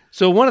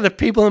 So one of the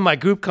people in my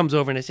group comes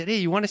over and I said, hey,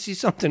 you want to see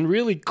something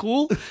really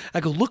cool? I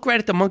go, look right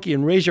at the monkey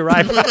and raise your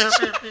eyebrows.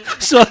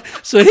 So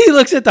he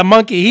looks at the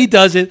monkey. He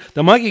does it.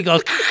 The monkey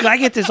goes, I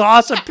get this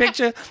awesome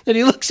picture. And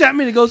he looks at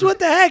me and he goes, what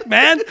the heck,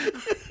 man?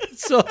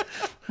 So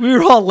we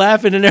were all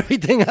laughing and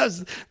everything.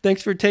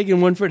 Thanks for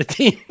taking one for the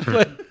team.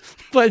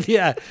 But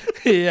yeah.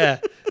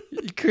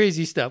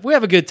 Crazy stuff. We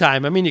have a good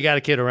time. You got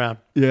to kid around.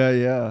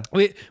 Yeah.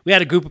 We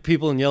had a group of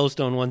people in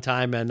Yellowstone one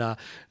time, and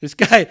this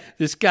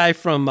guy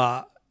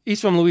from He's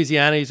from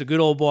Louisiana. He's a good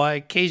old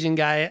boy, Cajun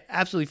guy,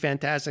 absolutely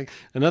fantastic.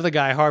 Another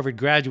guy, Harvard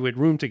graduate,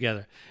 room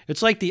together.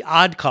 It's like the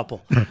odd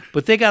couple,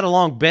 but they got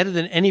along better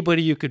than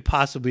anybody you could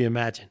possibly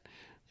imagine,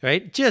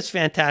 right? Just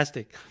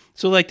fantastic.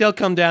 So like they'll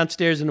come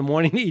downstairs in the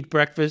morning to eat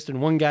breakfast,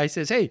 and one guy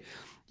says, hey,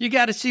 you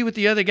got to see what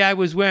the other guy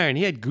was wearing.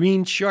 He had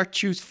green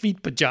chartreuse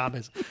feet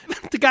pajamas.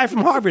 The guy from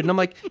Harvard. And I'm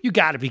like, you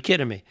got to be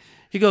kidding me.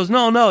 He goes,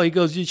 no. He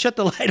goes, you shut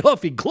the light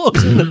off. He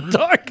glows in the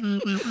dark.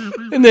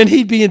 And then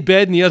he'd be in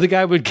bed, and the other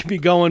guy would be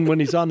going when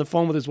he's on the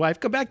phone with his wife,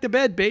 come back to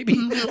bed, baby.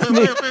 I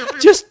mean,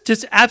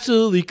 just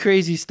absolutely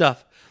crazy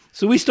stuff.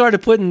 So we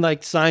started putting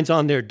like signs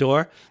on their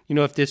door,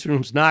 if this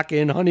room's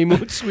knocking,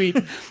 honeymoon suite,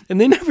 and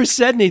they never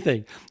said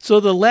anything. So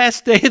the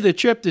last day of the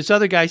trip, this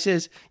other guy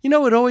says,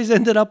 it always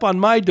ended up on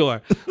my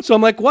door. So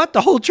I'm like, what?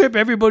 The whole trip,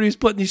 everybody's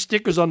putting these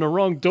stickers on the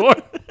wrong door.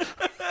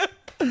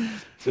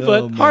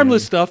 But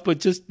harmless stuff, but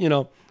just,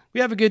 we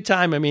have a good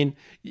time. I mean,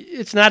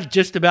 it's not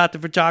just about the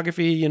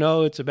photography,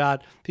 it's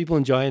about people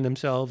enjoying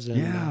themselves.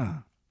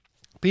 And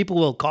people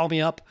will call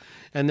me up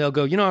and they'll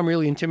go, I'm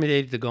really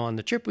intimidated to go on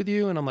the trip with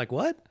you. And I'm like,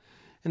 what?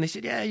 And they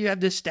said, yeah, you have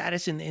this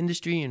status in the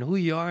industry and who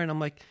you are. And I'm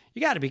like,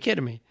 you got to be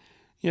kidding me.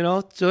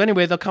 So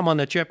anyway, they'll come on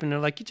the trip and they're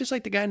like, you're just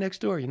like the guy next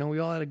door. We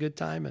all had a good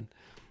time. And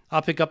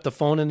I'll pick up the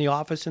phone in the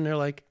office and they're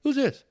like, who's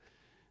this?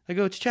 I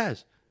go, it's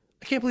Chaz.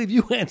 I can't believe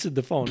you answered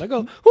the phone. I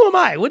go, who am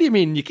I? What do you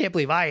mean you can't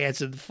believe I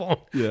answered the phone?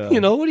 Yeah.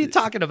 What are you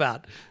talking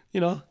about?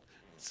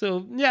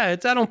 So yeah,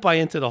 I don't buy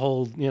into the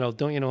whole,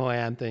 don't you know who I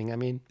am thing. I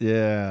mean,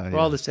 we're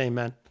all the same,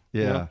 man.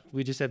 Yeah.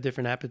 We just have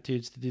different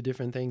aptitudes to do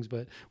different things,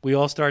 but we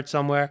all start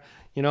somewhere.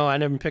 I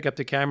never pick up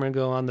the camera and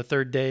go on the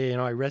third day,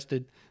 I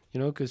rested,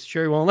 because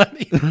Sherry won't let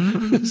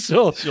me.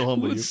 So she'll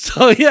humble you.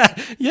 So yeah,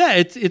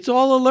 it's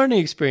all a learning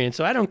experience.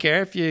 So I don't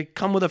care if you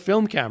come with a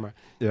film camera.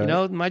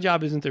 Yeah. My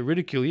job isn't to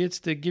ridicule you; it's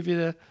to give you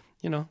the,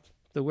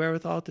 the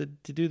wherewithal to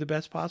do the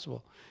best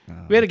possible.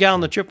 We had a gal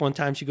on the trip one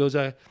time. She goes,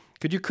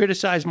 could you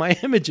criticize my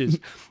images?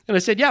 And I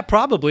said, yeah,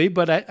 probably,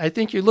 but I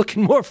think you're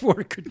looking more for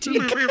a critique.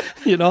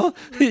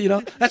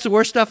 That's the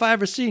worst stuff I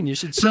ever seen. You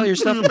should sell your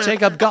stuff and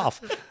take up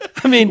golf.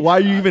 I mean, why are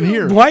you even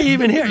here?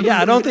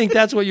 Yeah, I don't think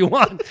that's what you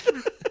want.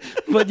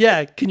 But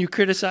yeah, can you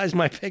criticize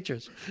my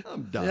pictures?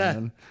 I'm done. Yeah.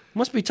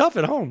 Must be tough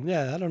at home.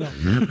 Yeah, I don't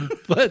know.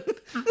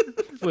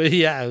 but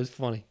yeah, it was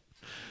funny.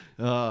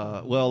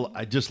 Well,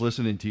 I just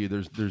listening to you.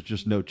 There's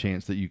just no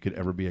chance that you could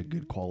ever be a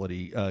good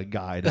quality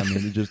guide. I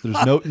mean, there's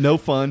no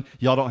fun.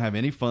 Y'all don't have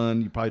any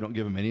fun. You probably don't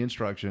give them any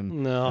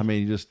instruction. No. I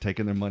mean, you're just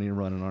taking their money and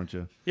running, aren't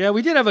you? Yeah,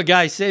 we did have a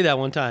guy say that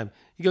one time.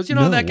 He goes,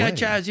 No that guy way.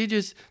 Chaz, he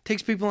just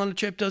takes people on the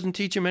trip, doesn't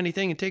teach them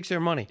anything, and takes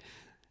their money.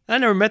 I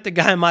never met the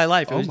guy in my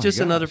life. It was just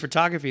another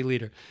photography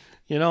leader.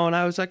 And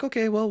I was like,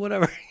 okay, well,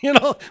 whatever.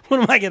 What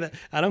am I gonna?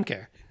 I don't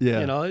care.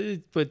 Yeah.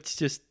 But it's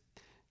just,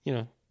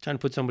 trying to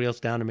put somebody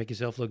else down to make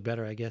yourself look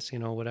better, I guess,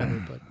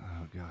 whatever. But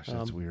Oh gosh,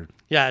 that's weird.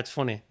 yeah, it's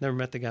funny. Never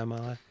met the guy in my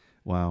life.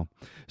 Wow.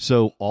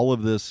 So all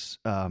of this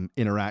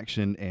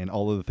interaction and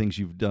all of the things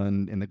you've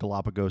done in the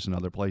Galapagos and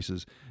other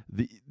places,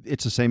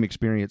 it's the same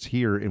experience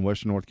here in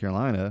Western North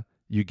Carolina.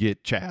 You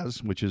get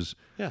Chaz, which is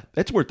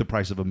that's worth the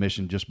price of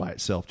admission just by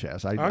itself,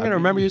 Chaz. I'm going to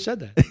remember you said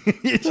that.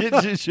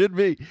 it should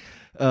be.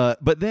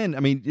 But then,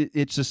 I mean,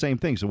 it's the same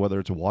thing. So whether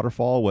it's a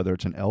waterfall, whether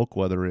it's an elk,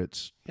 whether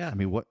it's,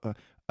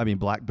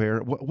 black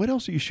bear. What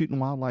else are you shooting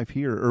wildlife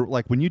here? Or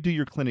like when you do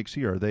your clinics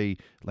here, are they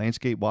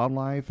landscape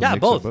wildlife? Yeah,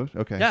 both.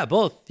 Okay. Yeah,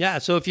 both. Yeah.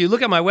 So if you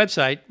look at my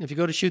website, if you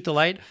go to Shoot the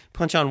Light,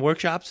 punch on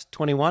Workshops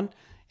 21,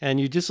 and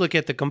you just look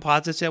at the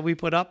composites that we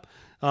put up,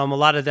 a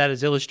lot of that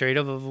is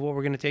illustrative of what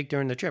we're going to take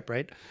during the trip,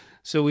 right?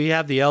 So we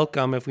have the elk.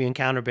 If we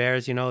encounter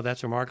bears,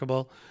 that's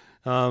remarkable.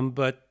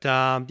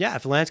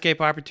 If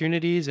landscape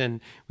opportunities, and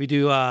we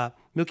do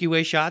Milky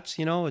Way shots,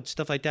 it's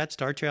stuff like that,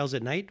 star trails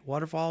at night,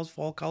 waterfalls,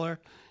 fall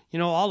color,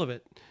 all of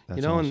it,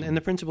 That's awesome. and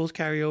the principles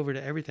carry over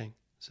to everything.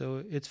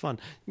 So it's fun.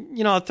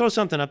 I'll throw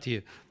something up to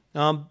you.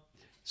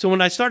 So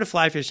when I started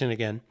fly fishing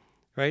again,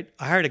 right,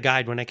 I hired a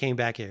guide when I came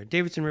back here,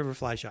 Davidson River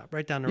Fly Shop,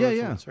 right down the road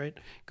from us, right?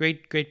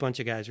 Great bunch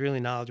of guys, really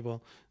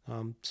knowledgeable,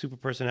 super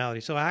personality.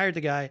 So I hired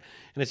the guy,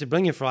 and I said,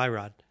 bring your fly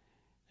rod.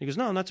 He goes,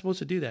 no, I'm not supposed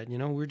to do that.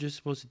 We're just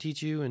supposed to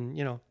teach you, and,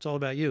 it's all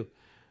about you.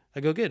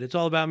 I go, good. It's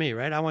all about me,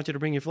 right? I want you to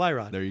bring your fly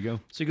rod. There you go.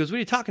 So he goes, what are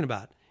you talking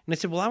about? And I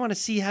said, well, I want to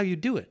see how you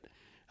do it.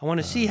 I want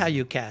to see how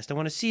you cast. I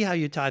want to see how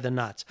you tie the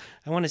knots.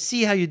 I want to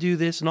see how you do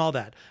this and all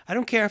that. I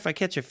don't care if I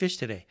catch a fish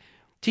today.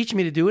 Teach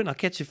me to do it, and I'll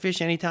catch a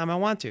fish anytime I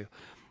want to.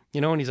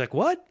 And he's like,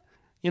 what?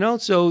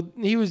 So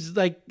he was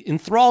like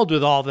enthralled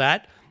with all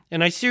that.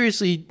 And I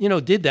seriously,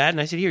 did that.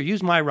 And I said, here,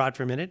 use my rod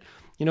for a minute.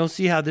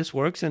 See how this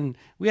works. And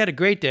we had a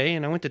great day.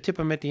 And I went to tip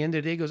him at the end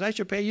of the day. He goes, I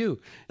should pay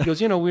you. He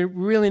goes, we're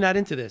really not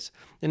into this.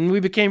 And we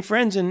became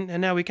friends, and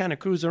now we kind of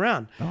cruise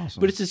around. Awesome.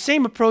 But it's the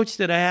same approach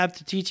that I have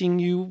to teaching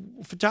you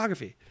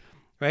photography,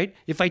 right?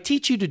 If I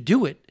teach you to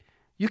do it,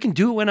 you can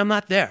do it when I'm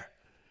not there.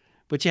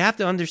 But you have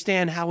to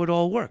understand how it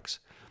all works,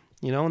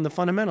 and the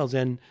fundamentals.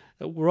 And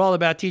we're all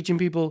about teaching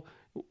people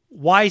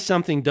why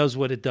something does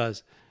what it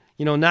does.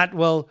 Not,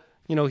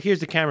 here's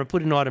the camera,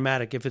 put it in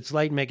automatic. If it's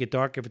light, make it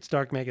dark. If it's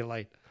dark, make it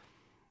light.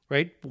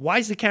 right? Why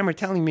is the camera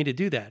telling me to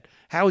do that?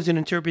 How is it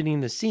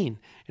interpreting the scene?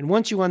 And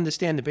once you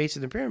understand the base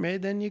of the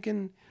pyramid, then you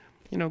can,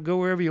 go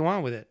wherever you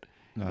want with it.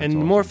 That's and the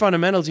awesome. more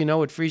fundamentals you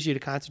know, it frees you to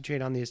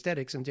concentrate on the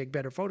aesthetics and take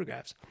better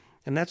photographs.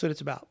 And that's what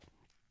it's about.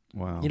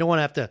 Wow. You don't want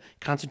to have to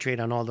concentrate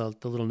on all the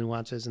little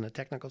nuances and the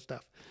technical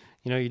stuff.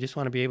 You just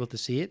want to be able to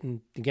see it.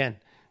 And again,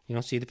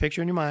 see the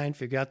picture in your mind,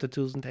 figure out the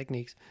tools and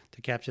techniques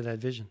to capture that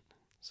vision.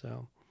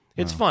 So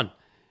it's fun.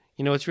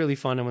 It's really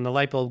fun. And when the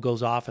light bulb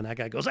goes off and that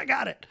guy goes, I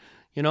got it,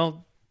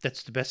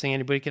 that's the best thing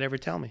anybody could ever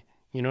tell me.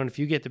 And if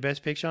you get the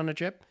best picture on the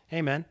trip,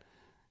 hey man,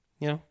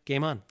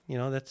 game on.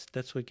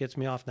 That's what gets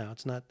me off now.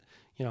 It's not,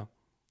 oh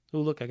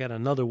look, I got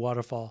another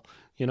waterfall,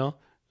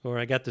 or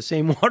I got the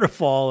same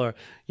waterfall, or,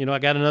 I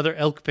got another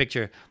elk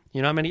picture.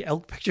 You know how many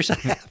elk pictures I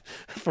have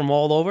from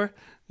all over,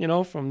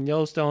 from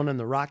Yellowstone and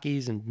the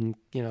Rockies and,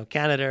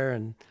 Canada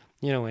and,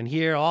 and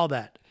here, all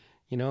that.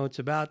 It's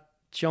about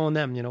showing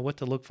them, what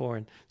to look for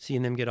and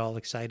seeing them get all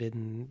excited.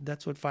 And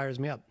that's what fires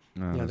me up.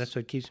 That's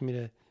what keeps me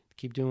to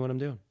keep doing what I'm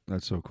doing.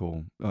 That's so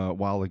cool. A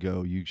while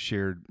ago, you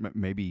shared,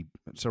 maybe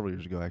several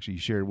years ago, actually, you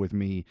shared with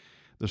me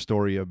the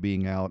story of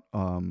being out.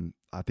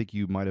 I think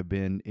you might have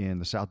been in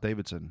the South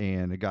Davidson,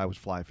 and a guy was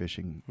fly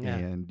fishing,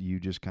 and you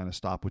just kind of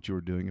stopped what you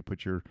were doing and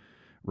put your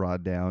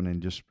rod down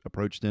and just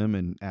approached him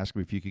and asked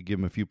him if you could give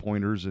him a few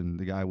pointers. And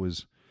the guy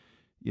was,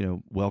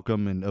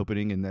 welcome and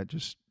opening, and that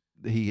just,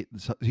 he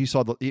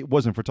saw it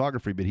wasn't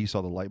photography, but he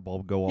saw the light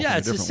bulb go off. Yeah,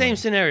 it's the same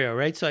scenario,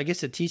 right? So I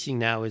guess the teaching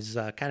now is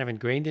kind of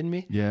ingrained in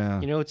me.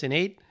 Yeah. It's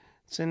innate.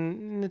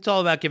 It's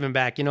all about giving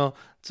back,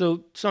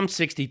 So I'm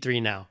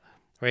 63 now,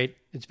 right?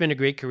 It's been a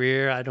great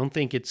career. I don't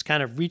think it's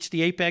kind of reached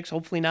the apex,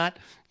 hopefully not,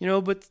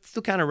 but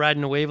still kind of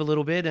riding the wave a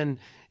little bit. And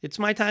it's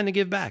my time to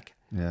give back.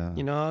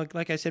 Yeah.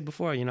 Like I said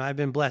before, I've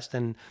been blessed,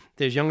 and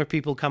there's younger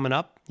people coming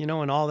up,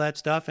 and all that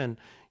stuff. And,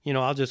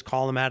 I'll just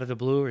call them out of the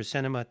blue or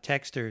send them a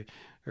text or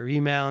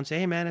email and say,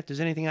 hey man, if there's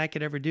anything I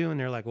could ever do. And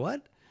they're like,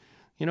 what?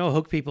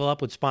 Hook people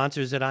up with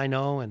sponsors that I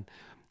know and,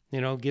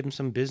 give them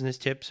some business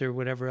tips or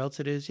whatever else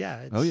it is.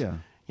 Yeah.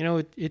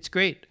 It's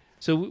great.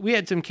 So we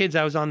had some kids.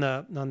 I was on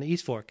the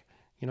East Fork,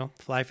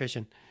 fly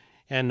fishing.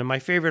 And my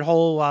favorite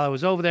hole while I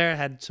was over there, I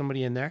had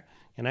somebody in there.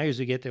 And I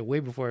usually get there way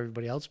before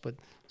everybody else, but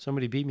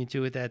somebody beat me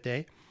to it that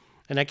day.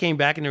 And I came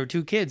back and there were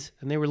two kids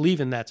and they were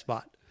leaving that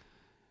spot.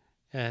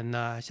 And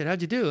I said,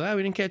 how'd you do? Oh,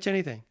 we didn't catch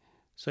anything.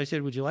 So I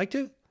said, would you like to?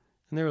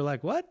 And they were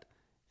like, what?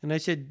 And I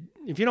said,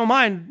 if you don't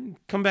mind,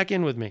 come back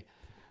in with me.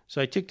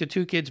 So I took the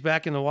two kids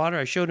back in the water.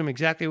 I showed him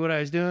exactly what I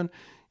was doing.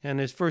 And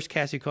his first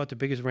cast, he caught the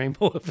biggest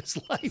rainbow of his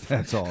life.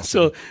 That's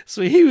awesome.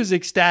 So he was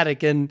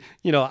ecstatic. And,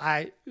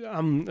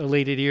 I'm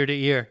elated ear to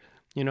ear.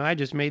 I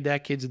just made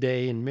that kid's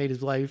day and made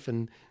his life.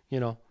 And,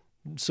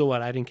 so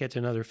what? I didn't catch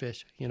another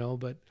fish,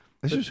 but.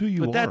 That's just who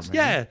you are,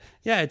 man.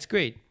 Yeah, it's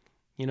great.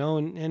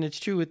 And it's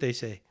true what they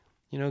say.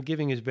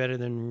 Giving is better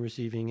than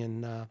receiving.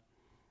 And,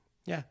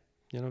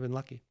 I've been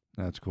lucky.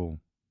 That's cool.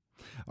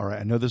 All right.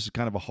 I know this is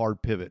kind of a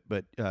hard pivot,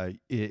 but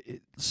it's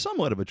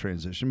somewhat of a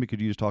transition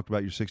because you just talked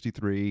about your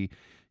 63,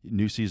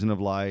 new season of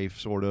life,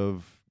 sort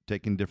of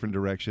taking different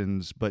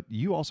directions. But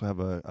you also have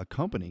a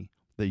company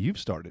that you've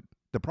started.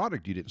 The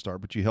product you didn't start,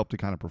 but you helped to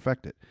kind of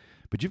perfect it.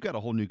 But you've got a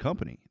whole new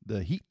company,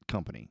 the Heat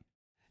Company.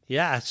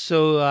 Yeah.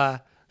 So,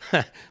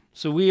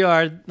 so we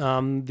are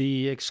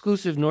the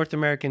exclusive North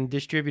American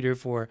distributor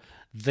for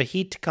the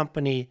Heat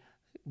Company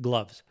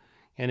gloves.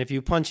 And if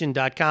you punch in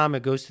 .com,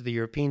 it goes to the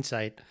European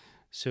site.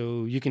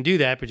 So you can do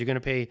that, but you're going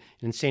to pay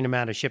an insane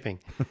amount of shipping.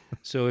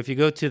 So if you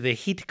go to the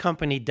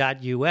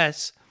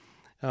heatcompany.us,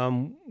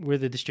 we're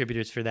the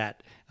distributors for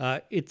that.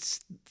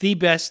 It's the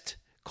best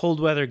cold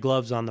weather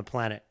gloves on the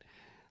planet.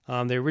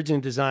 They're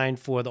originally designed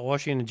for the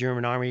Austrian and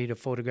German army to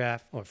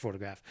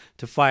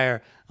to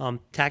fire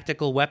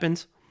tactical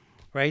weapons,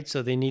 right?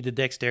 So they need the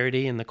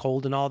dexterity and the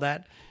cold and all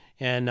that.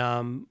 And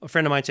a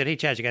friend of mine said, hey,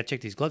 Chaz, you got to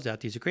check these gloves out.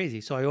 These are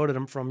crazy. So I ordered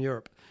them from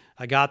Europe.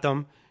 I got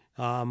them,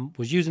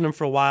 was using them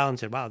for a while and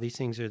said, wow, these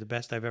things are the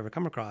best I've ever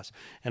come across.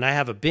 And I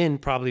have a bin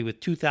probably with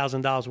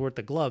 $2,000 worth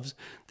of gloves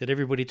that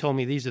everybody told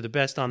me these are the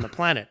best on the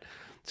planet.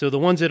 So the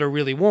ones that are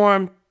really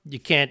warm, you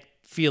can't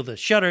feel the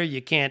shutter,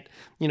 you can't,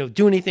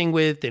 do anything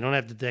with, they don't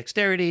have the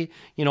dexterity,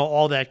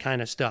 all that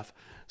kind of stuff.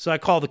 So I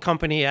called the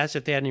company, asked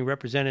if they had any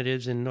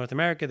representatives in North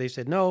America. They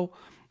said no,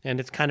 and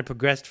it's kind of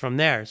progressed from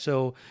there.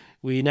 So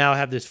we now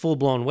have this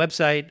full-blown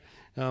website.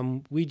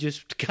 We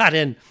just got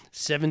in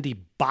 70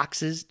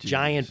 boxes,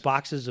 giant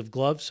boxes of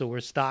gloves, so we're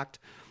stocked.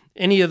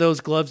 Any of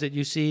those gloves that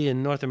you see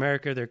in North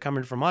America, they're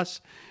coming from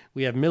us.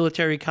 We have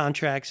military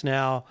contracts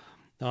now.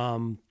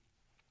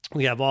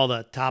 We have all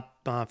the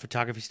top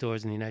photography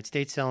stores in the United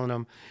States selling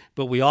them,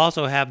 but we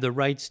also have the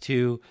rights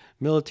to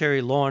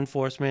military, law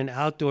enforcement,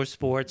 outdoor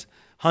sports,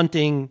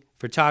 hunting,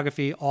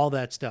 photography, all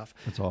that stuff.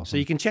 That's awesome. So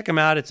you can check them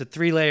out. It's a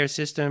 3-layer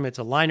system. It's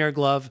a liner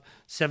glove,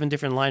 7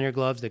 different liner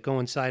gloves that go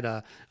inside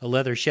a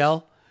leather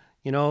shell,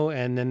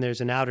 and then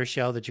there's an outer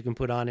shell that you can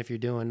put on if you're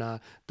doing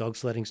dog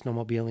sledding,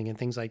 snowmobiling, and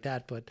things like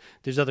that. But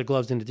there's other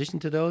gloves in addition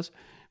to those.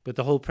 But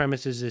the whole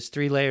premise is this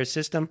 3-layer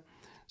system.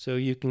 So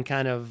you can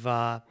kind of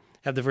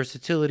have the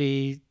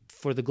versatility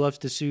for the gloves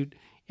to suit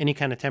any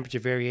kind of temperature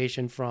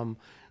variation from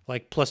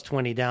like plus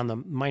 20 down to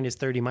minus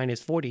 30,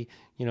 minus 40,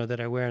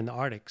 that I wear in the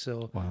Arctic.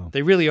 So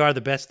They really are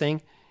the best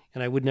thing.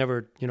 And I would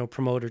never,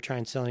 promote or try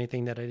and sell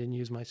anything that I didn't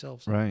use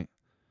myself. So. Right.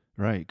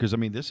 Because,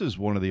 this is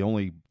one of the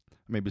only,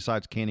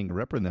 besides Canning and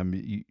Ripper and them,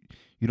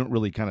 you don't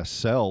really kind of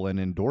sell and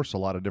endorse a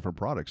lot of different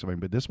products.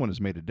 But this one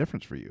has made a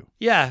difference for you.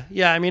 Yeah.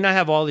 I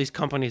have all these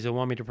companies that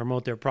want me to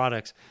promote their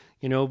products,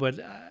 but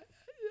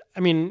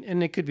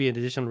and it could be an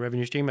additional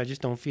revenue stream. I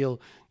just don't feel,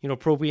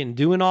 appropriate in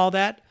doing all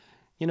that,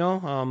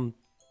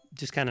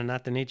 just kind of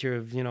not the nature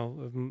of,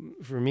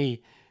 for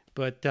me.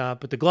 But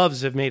the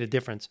gloves have made a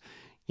difference.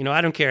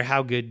 I don't care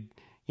how good,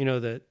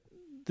 the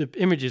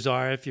images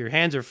are. If your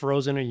hands are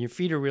frozen or your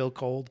feet are real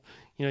cold,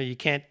 you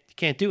can't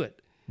do it.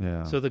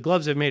 Yeah. So the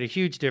gloves have made a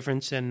huge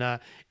difference, and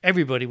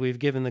everybody we've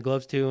given the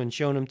gloves to and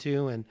shown them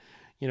to, and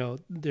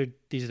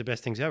these are the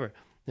best things ever.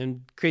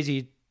 And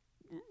crazy,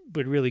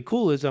 but really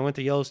cool is I went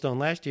to Yellowstone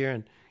last year,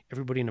 and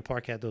everybody in the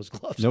park had those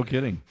gloves. No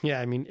kidding.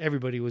 Yeah,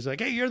 everybody was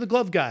like, "Hey, you're the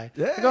glove guy."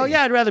 Hey. I go,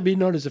 "Yeah, I'd rather be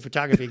known as a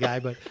photography guy,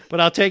 but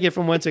I'll take it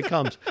from whence it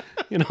comes."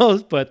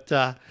 But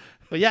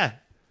yeah,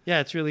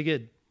 it's really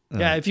good.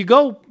 Yeah, if you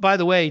go, by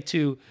the way,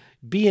 to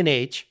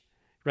B&H,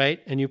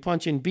 right, and you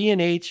punch in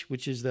B&H,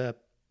 which is the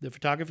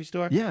photography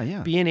store.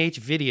 Yeah. B&H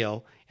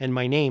Video, and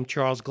my name,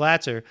 Charles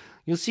Glatzer,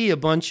 you'll see a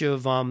bunch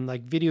of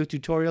like video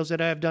tutorials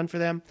that I have done for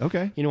them.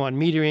 Okay. On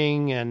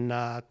metering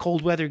and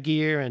cold weather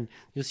gear, and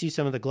you'll see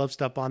some of the glove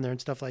stuff on there and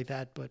stuff like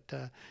that. But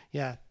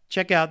yeah,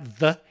 check out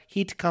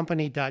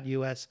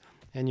theheatcompany.us,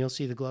 and you'll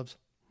see the gloves.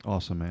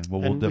 Awesome, man.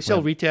 Well, and we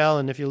sell retail,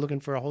 and if you're looking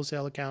for a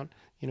wholesale account,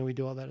 we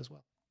do all that as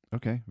well.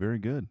 Okay, very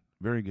good.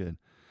 Very good.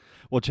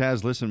 Well,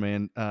 Chaz, listen,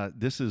 man,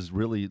 this is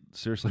really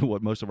seriously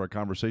what most of our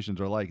conversations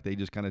are like. They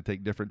just kind of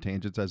take different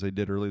tangents as they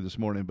did earlier this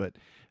morning. But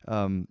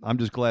I'm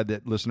just glad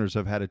that listeners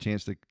have had a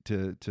chance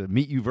to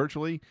meet you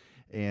virtually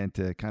and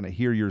to kind of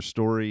hear your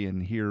story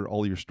and hear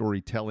all your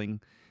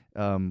storytelling.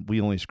 We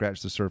only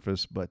scratched the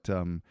surface, but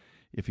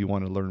if you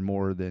want to learn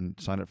more, then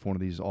sign up for one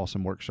of these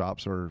awesome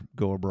workshops or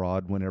go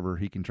abroad whenever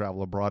he can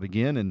travel abroad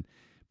again and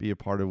be a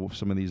part of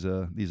some of these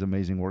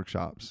amazing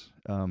workshops.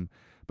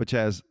 But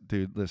Chaz,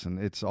 dude, listen,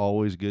 it's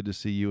always good to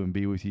see you and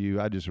be with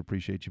you. I just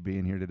appreciate you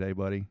being here today,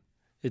 buddy.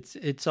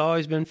 It's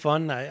always been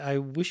fun. I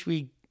wish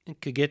we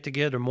could get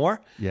together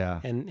more. Yeah.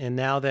 And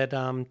now that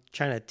I'm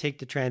trying to take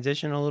the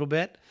transition a little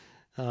bit,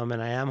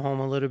 and I am home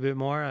a little bit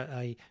more,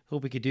 I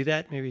hope we could do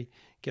that. Maybe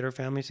get our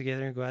families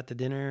together and go out to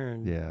dinner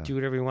and do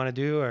whatever we want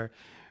to do, or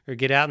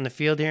get out in the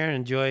field here and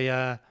enjoy,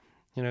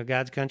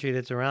 God's country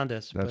that's around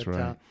us. That's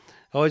right.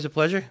 Always a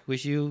pleasure.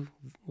 Wish you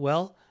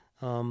well.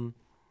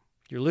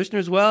 Your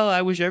listeners well.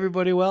 I wish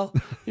everybody well.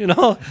 Be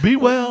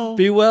well.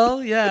 Be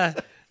well. Yeah.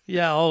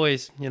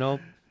 Always.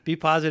 Be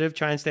positive.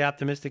 Try and stay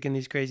optimistic in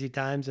these crazy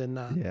times, and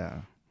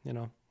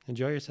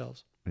enjoy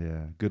yourselves.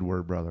 Yeah. Good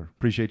word, brother.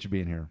 Appreciate you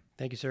being here.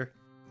 Thank you, sir.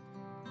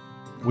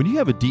 When you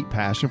have a deep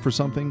passion for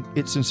something,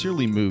 it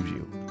sincerely moves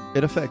you.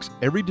 It affects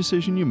every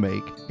decision you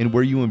make and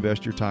where you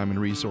invest your time and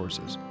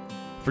resources.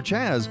 For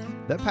Chaz,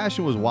 that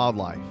passion was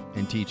wildlife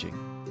and teaching.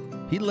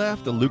 He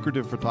left a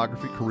lucrative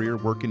photography career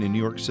working in New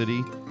York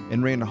City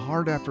and ran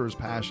hard after his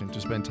passion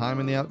to spend time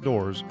in the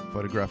outdoors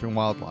photographing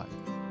wildlife.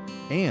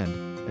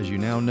 And, as you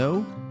now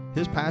know,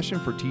 his passion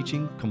for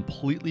teaching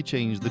completely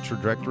changed the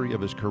trajectory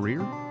of his career,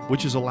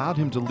 which has allowed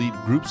him to lead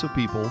groups of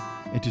people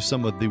into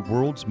some of the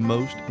world's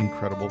most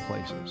incredible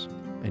places.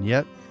 And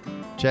yet,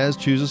 Chaz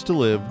chooses to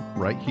live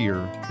right here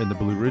in the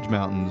Blue Ridge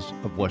Mountains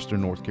of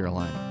Western North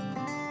Carolina.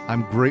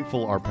 I'm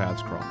grateful our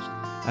paths crossed,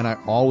 and I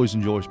always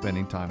enjoy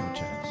spending time with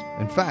Chaz.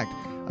 In fact,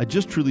 I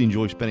just truly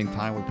enjoy spending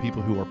time with people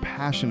who are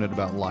passionate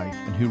about life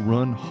and who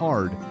run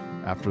hard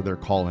after their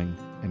calling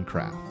and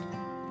craft.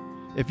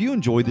 If you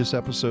enjoyed this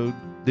episode,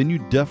 then you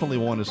definitely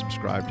want to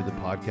subscribe to the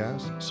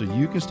podcast so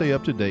you can stay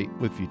up to date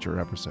with future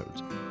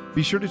episodes.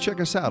 Be sure to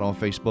check us out on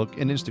Facebook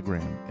and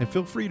Instagram, and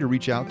feel free to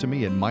reach out to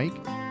me at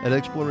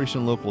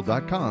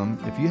mike@explorationlocal.com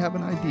if you have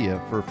an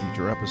idea for a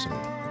future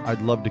episode.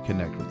 I'd love to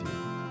connect with you.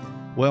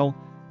 Well,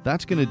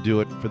 that's going to do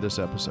it for this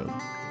episode.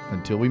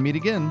 Until we meet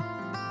again,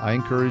 I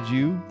encourage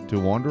you to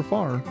wander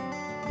far,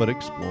 but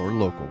explore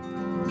local.